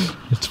gotta.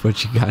 That's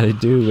what you gotta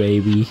do,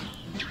 baby.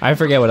 I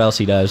forget what else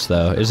he does,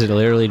 though. Is it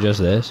literally just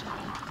this?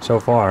 So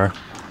far.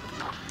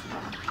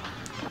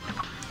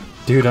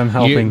 Dude, I'm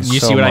helping so much. You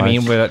see what I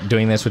mean with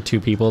doing this with 2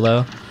 people,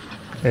 though?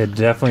 It'd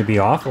definitely be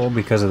awful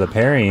because of the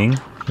parrying.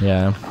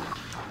 Yeah.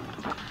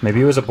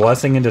 Maybe it was a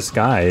blessing in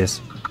disguise.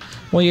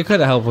 Well, you could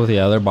have helped with the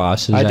other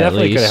bosses. I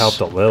definitely could least. have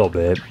helped a little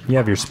bit. You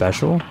have your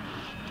special.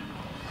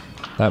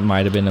 That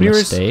might have been a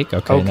Viewers, mistake.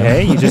 Okay.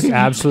 Okay, no. you just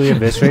absolutely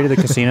eviscerated the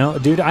casino.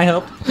 Dude, I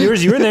helped.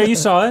 Viewers, you were there. You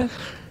saw it.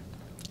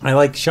 I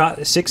like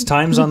shot 6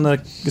 times on the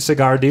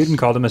cigar dude and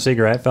called him a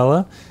cigarette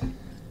fella.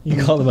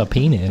 You called him a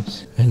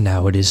penis. And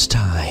now it is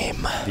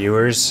time.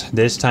 Viewers,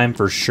 this time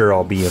for sure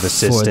I'll be of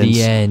assistance. For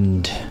the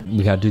end.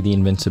 We gotta do the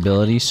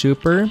invincibility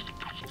super.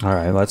 All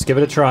right, let's give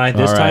it a try.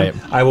 This All right.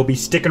 time I will be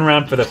sticking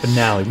around for the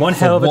finale. One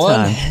hell of a One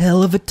time.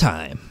 hell of a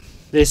time.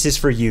 This is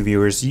for you,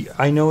 viewers.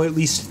 I know at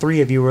least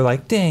 3 of you were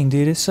like, dang,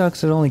 dude, it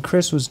sucks that only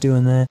Chris was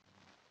doing that.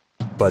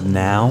 But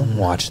now,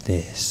 watch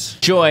this.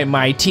 Join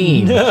my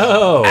team.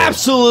 No!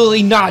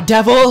 Absolutely not,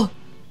 devil.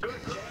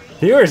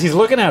 Viewers, he's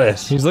looking at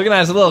us. He's looking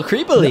at us a little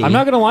creepily. I'm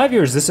not gonna lie,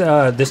 viewers.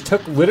 This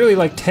took literally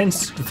like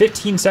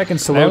 15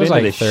 seconds to That load was into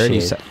like this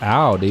 30 shit.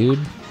 Ow, dude.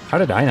 How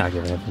did I not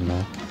get it from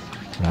that?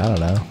 I don't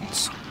know.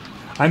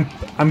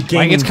 I'm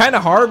gaining. Like, it's kind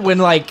of hard when,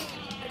 like,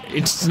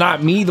 it's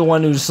not me the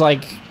one who's,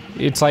 like,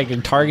 it's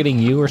like targeting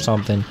you or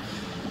something.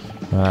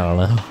 I don't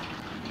know.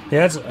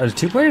 Yeah, it's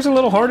 2 players a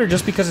little harder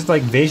just because it's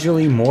like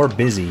visually more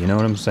busy. You know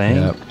what I'm saying?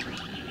 Yep.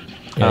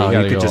 Oh, you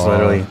gotta could go just all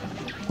literally.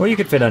 out. Well, you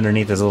could fit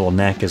underneath his little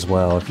neck as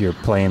well if you're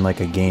playing like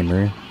a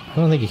gamer. I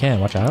don't think you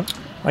can. Watch out.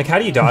 Like, how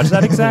do you dodge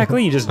that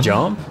exactly? You just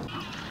jump?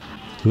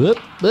 Whoop,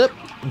 whoop.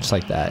 Just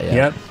like that, yeah.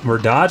 Yep, we're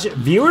dodging.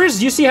 Viewers,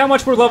 do you see how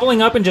much we're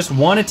leveling up in just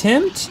 1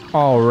 attempt?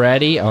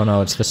 Already? Oh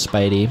no, it's the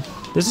Spidey.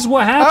 This is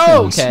what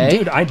happens. Oh, okay.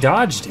 Dude, I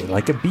dodged it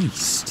like a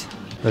beast.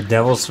 The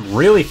devil's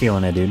really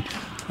feeling it, dude.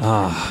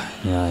 Ah,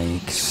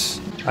 yikes.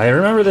 I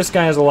remember this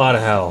guy has a lot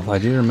of health. I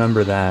do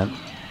remember that.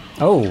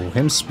 Oh,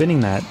 him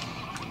spinning that.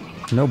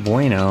 No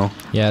bueno.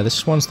 Yeah,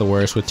 this one's the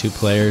worst with 2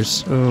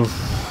 players.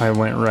 Oof, I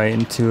went right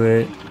into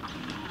it.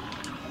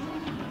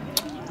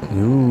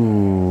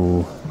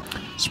 Ooh.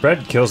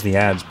 Spread kills the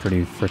ads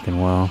pretty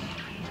freaking well.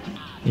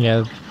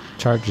 Yeah,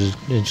 charge is,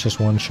 it's just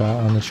 1 shot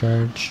on the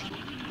charge.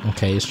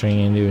 Okay, he's turning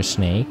into a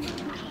snake.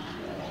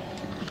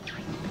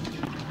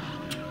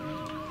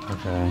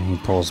 Okay, he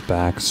pulls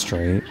back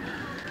straight.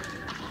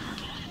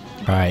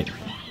 Alright.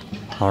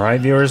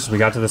 Alright, viewers, we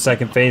got to the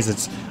 2nd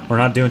phase. We're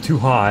not doing too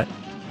hot.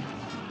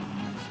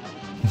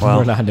 Well,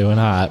 We're not doing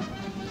hot.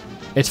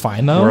 It's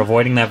fine though. we're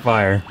avoiding that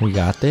fire. We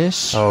got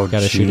this. Oh,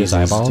 Gotta shoot his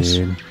Jesus, eyeballs.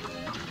 dude.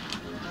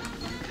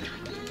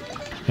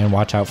 And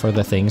watch out for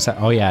the things that.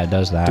 Oh yeah, it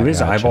does that. Do his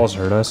Gotcha. eyeballs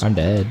hurt us? I'm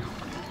dead.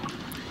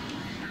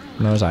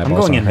 No, his eyeballs. I'm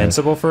going don't hurt.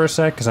 invincible for a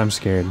sec because I'm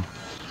scared.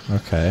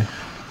 Okay.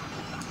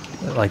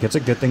 Like, it's a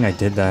good thing I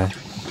did that.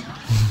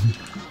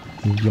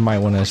 You might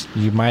want to.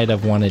 You might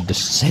have wanted to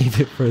save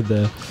it for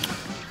the.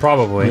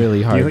 Probably.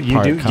 Really hard you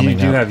part do, coming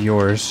You do up. have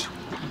yours.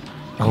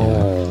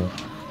 Oh.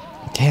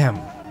 Damn.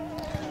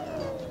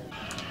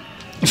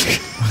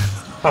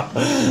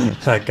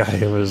 That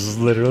guy was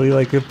literally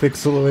like a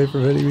pixel away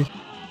from hitting me.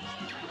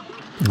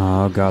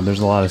 Oh god, there's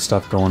a lot of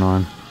stuff going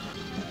on.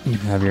 You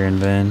have your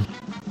invent.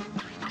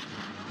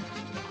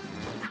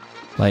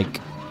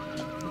 Like,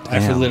 I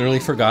Damn. literally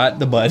forgot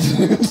the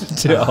button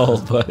to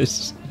help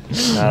us.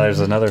 Now there's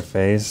another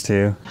phase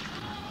too.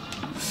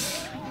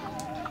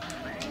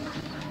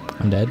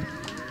 I'm dead.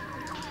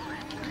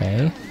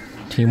 Okay.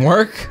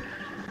 Teamwork.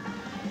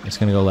 It's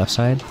gonna go left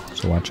side,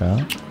 so watch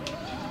out.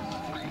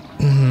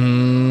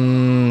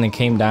 It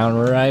came down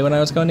right when I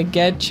was going to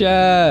get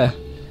ya.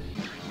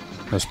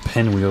 Those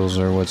pinwheels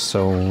are what's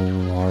so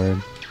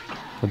hard.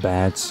 The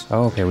bats.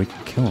 Oh, okay, we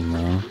can kill them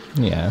though.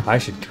 Yeah. I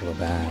should kill the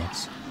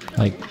bats.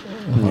 Like.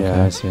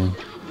 Yeah, I see.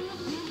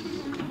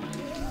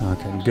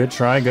 Okay, good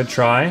try, good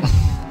try.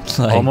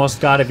 Like,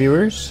 Almost got it,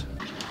 viewers.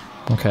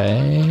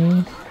 okay.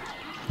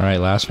 All right,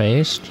 last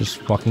phase.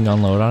 Just walking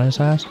down load on his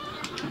ass.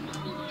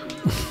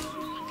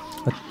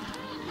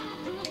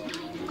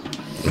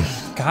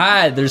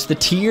 God, there's the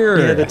tear.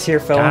 Yeah, the tear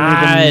fell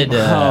God. on me.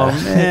 Oh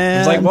man,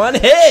 It's like one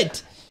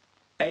hit.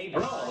 A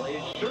brawl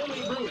is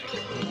surely brewing.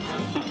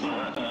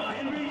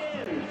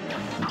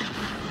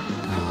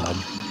 God.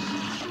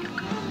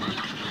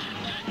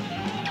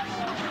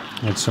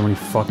 I had so many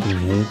fucking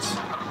hits.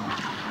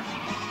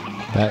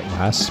 That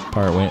last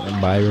part went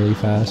by really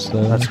fast,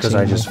 though. That's because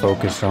I just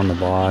focused on the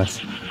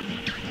boss.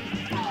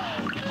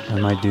 I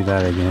might do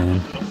that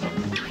again.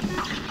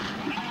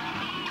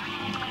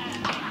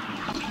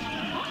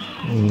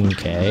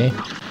 Okay.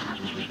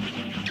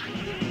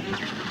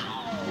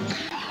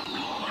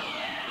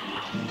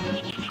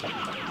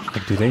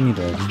 But do they need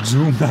to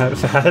zoom that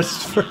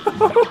fast?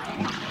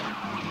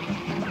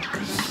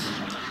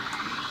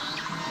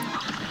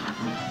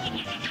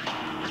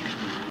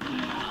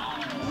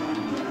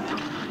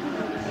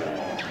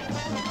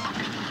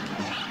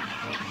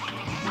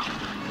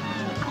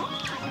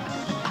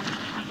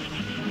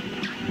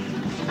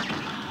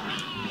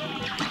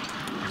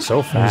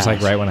 So fast. It was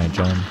like right when I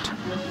jumped.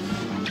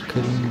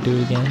 Couldn't do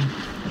it again.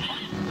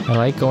 I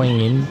like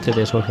going into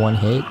this with one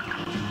hit.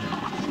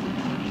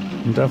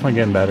 I'm definitely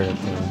getting better at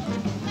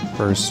the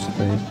first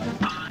phase.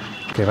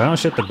 Okay, if I don't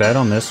shit the bed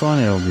on this one,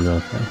 it'll be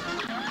okay.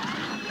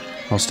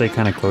 I'll stay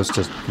kind of close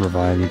to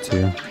revive you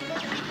too.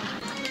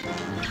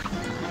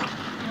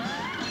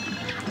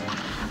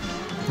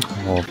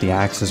 Well, if the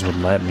axes would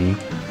let me.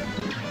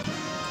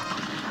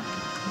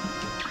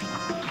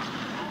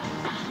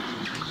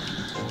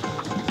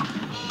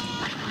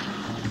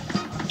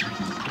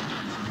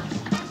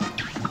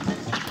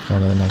 Go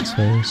to the next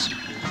phase.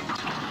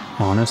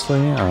 Honestly,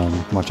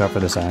 watch out for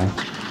this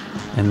axe.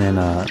 And then,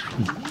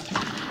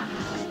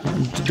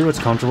 do what's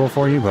comfortable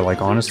for you, but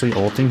like honestly,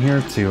 ulting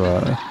here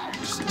to,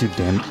 just do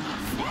damage.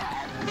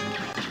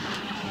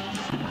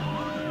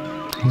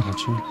 Got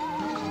you.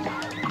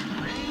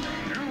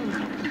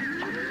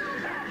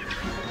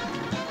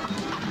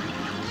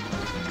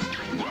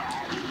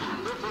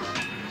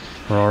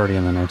 We're already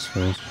in the next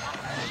phase.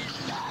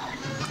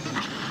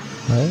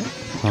 What?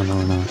 Oh no,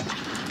 we're not.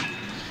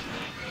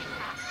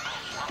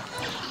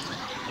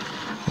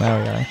 Now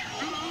we are.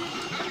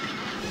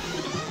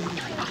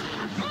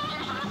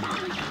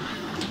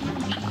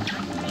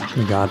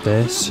 We got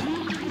this. Easy,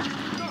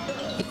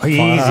 dude.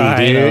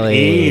 Finally.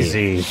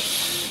 Easy.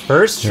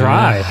 First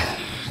try.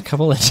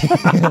 Couple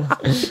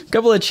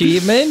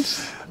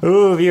achievements.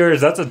 Ooh, viewers,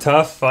 that's a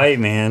tough fight,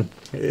 man.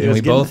 And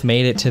we both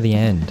made it to the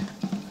end.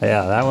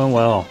 Yeah, that went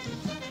well.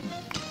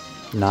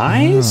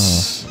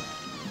 Nice.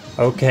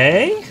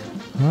 Okay.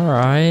 All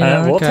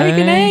right. We'll take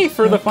an A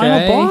for the final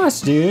Okay.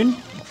 boss, dude.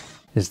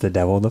 Is the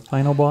devil the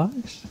final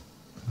boss?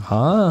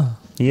 Huh?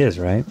 He is,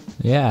 right?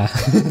 Yeah.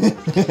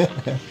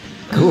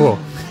 Cool.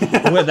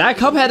 With that,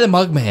 Cuphead and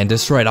Mugman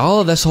destroyed all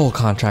of the soul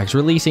contracts,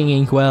 releasing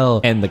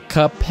Inkwell, and the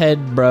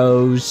Cuphead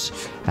Bros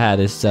had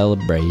a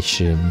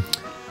celebration.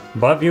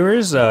 But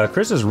viewers,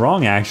 Chris is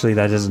wrong, actually.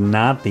 That is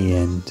not the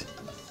end.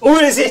 Or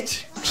is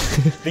it?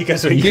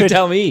 Because we You could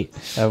tell me.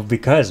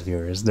 Because,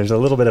 viewers, there's a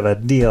little bit of a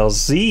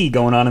DLC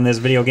going on in this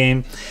video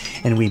game,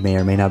 and we may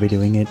or may not be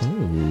doing it.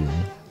 Ooh.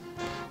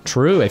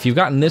 True. If you've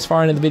gotten this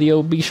far into the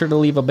video, be sure to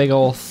leave a big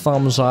old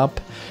thumbs up.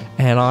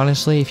 And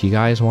honestly, if you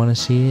guys want to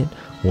see it,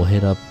 we'll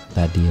hit up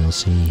that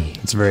DLC.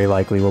 It's very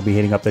likely we'll be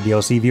hitting up the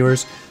DLC,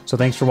 viewers. So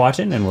thanks for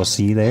watching, and we'll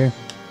see you there.